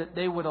pray that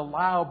they would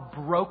allow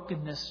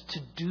brokenness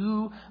to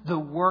do the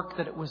work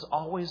that it was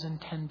always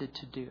intended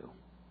to do,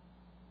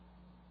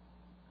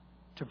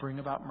 to bring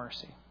about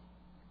mercy.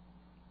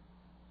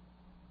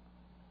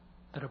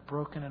 That a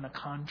broken and a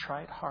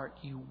contrite heart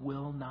you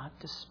will not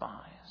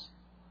despise.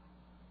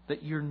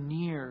 That you're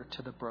near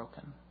to the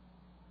broken.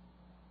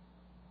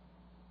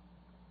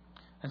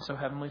 And so,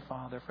 Heavenly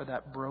Father, for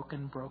that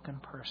broken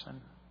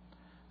person,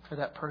 for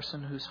that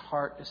person whose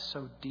heart is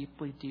so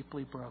deeply,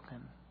 deeply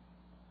broken,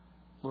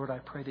 Lord, I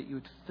pray that you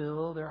would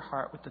fill their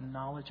heart with the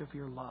knowledge of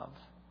your love,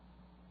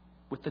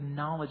 with the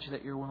knowledge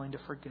that you're willing to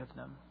forgive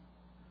them,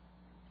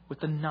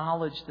 with the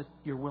knowledge that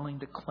you're willing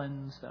to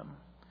cleanse them,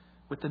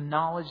 with the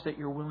knowledge that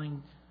you're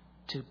willing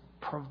to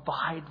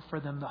provide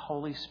for them the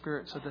Holy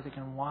Spirit so that they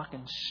can walk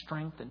in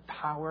strength and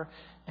power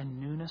and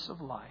newness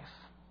of life.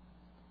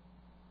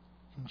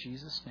 In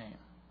Jesus' name,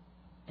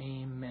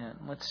 amen.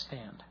 Let's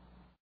stand.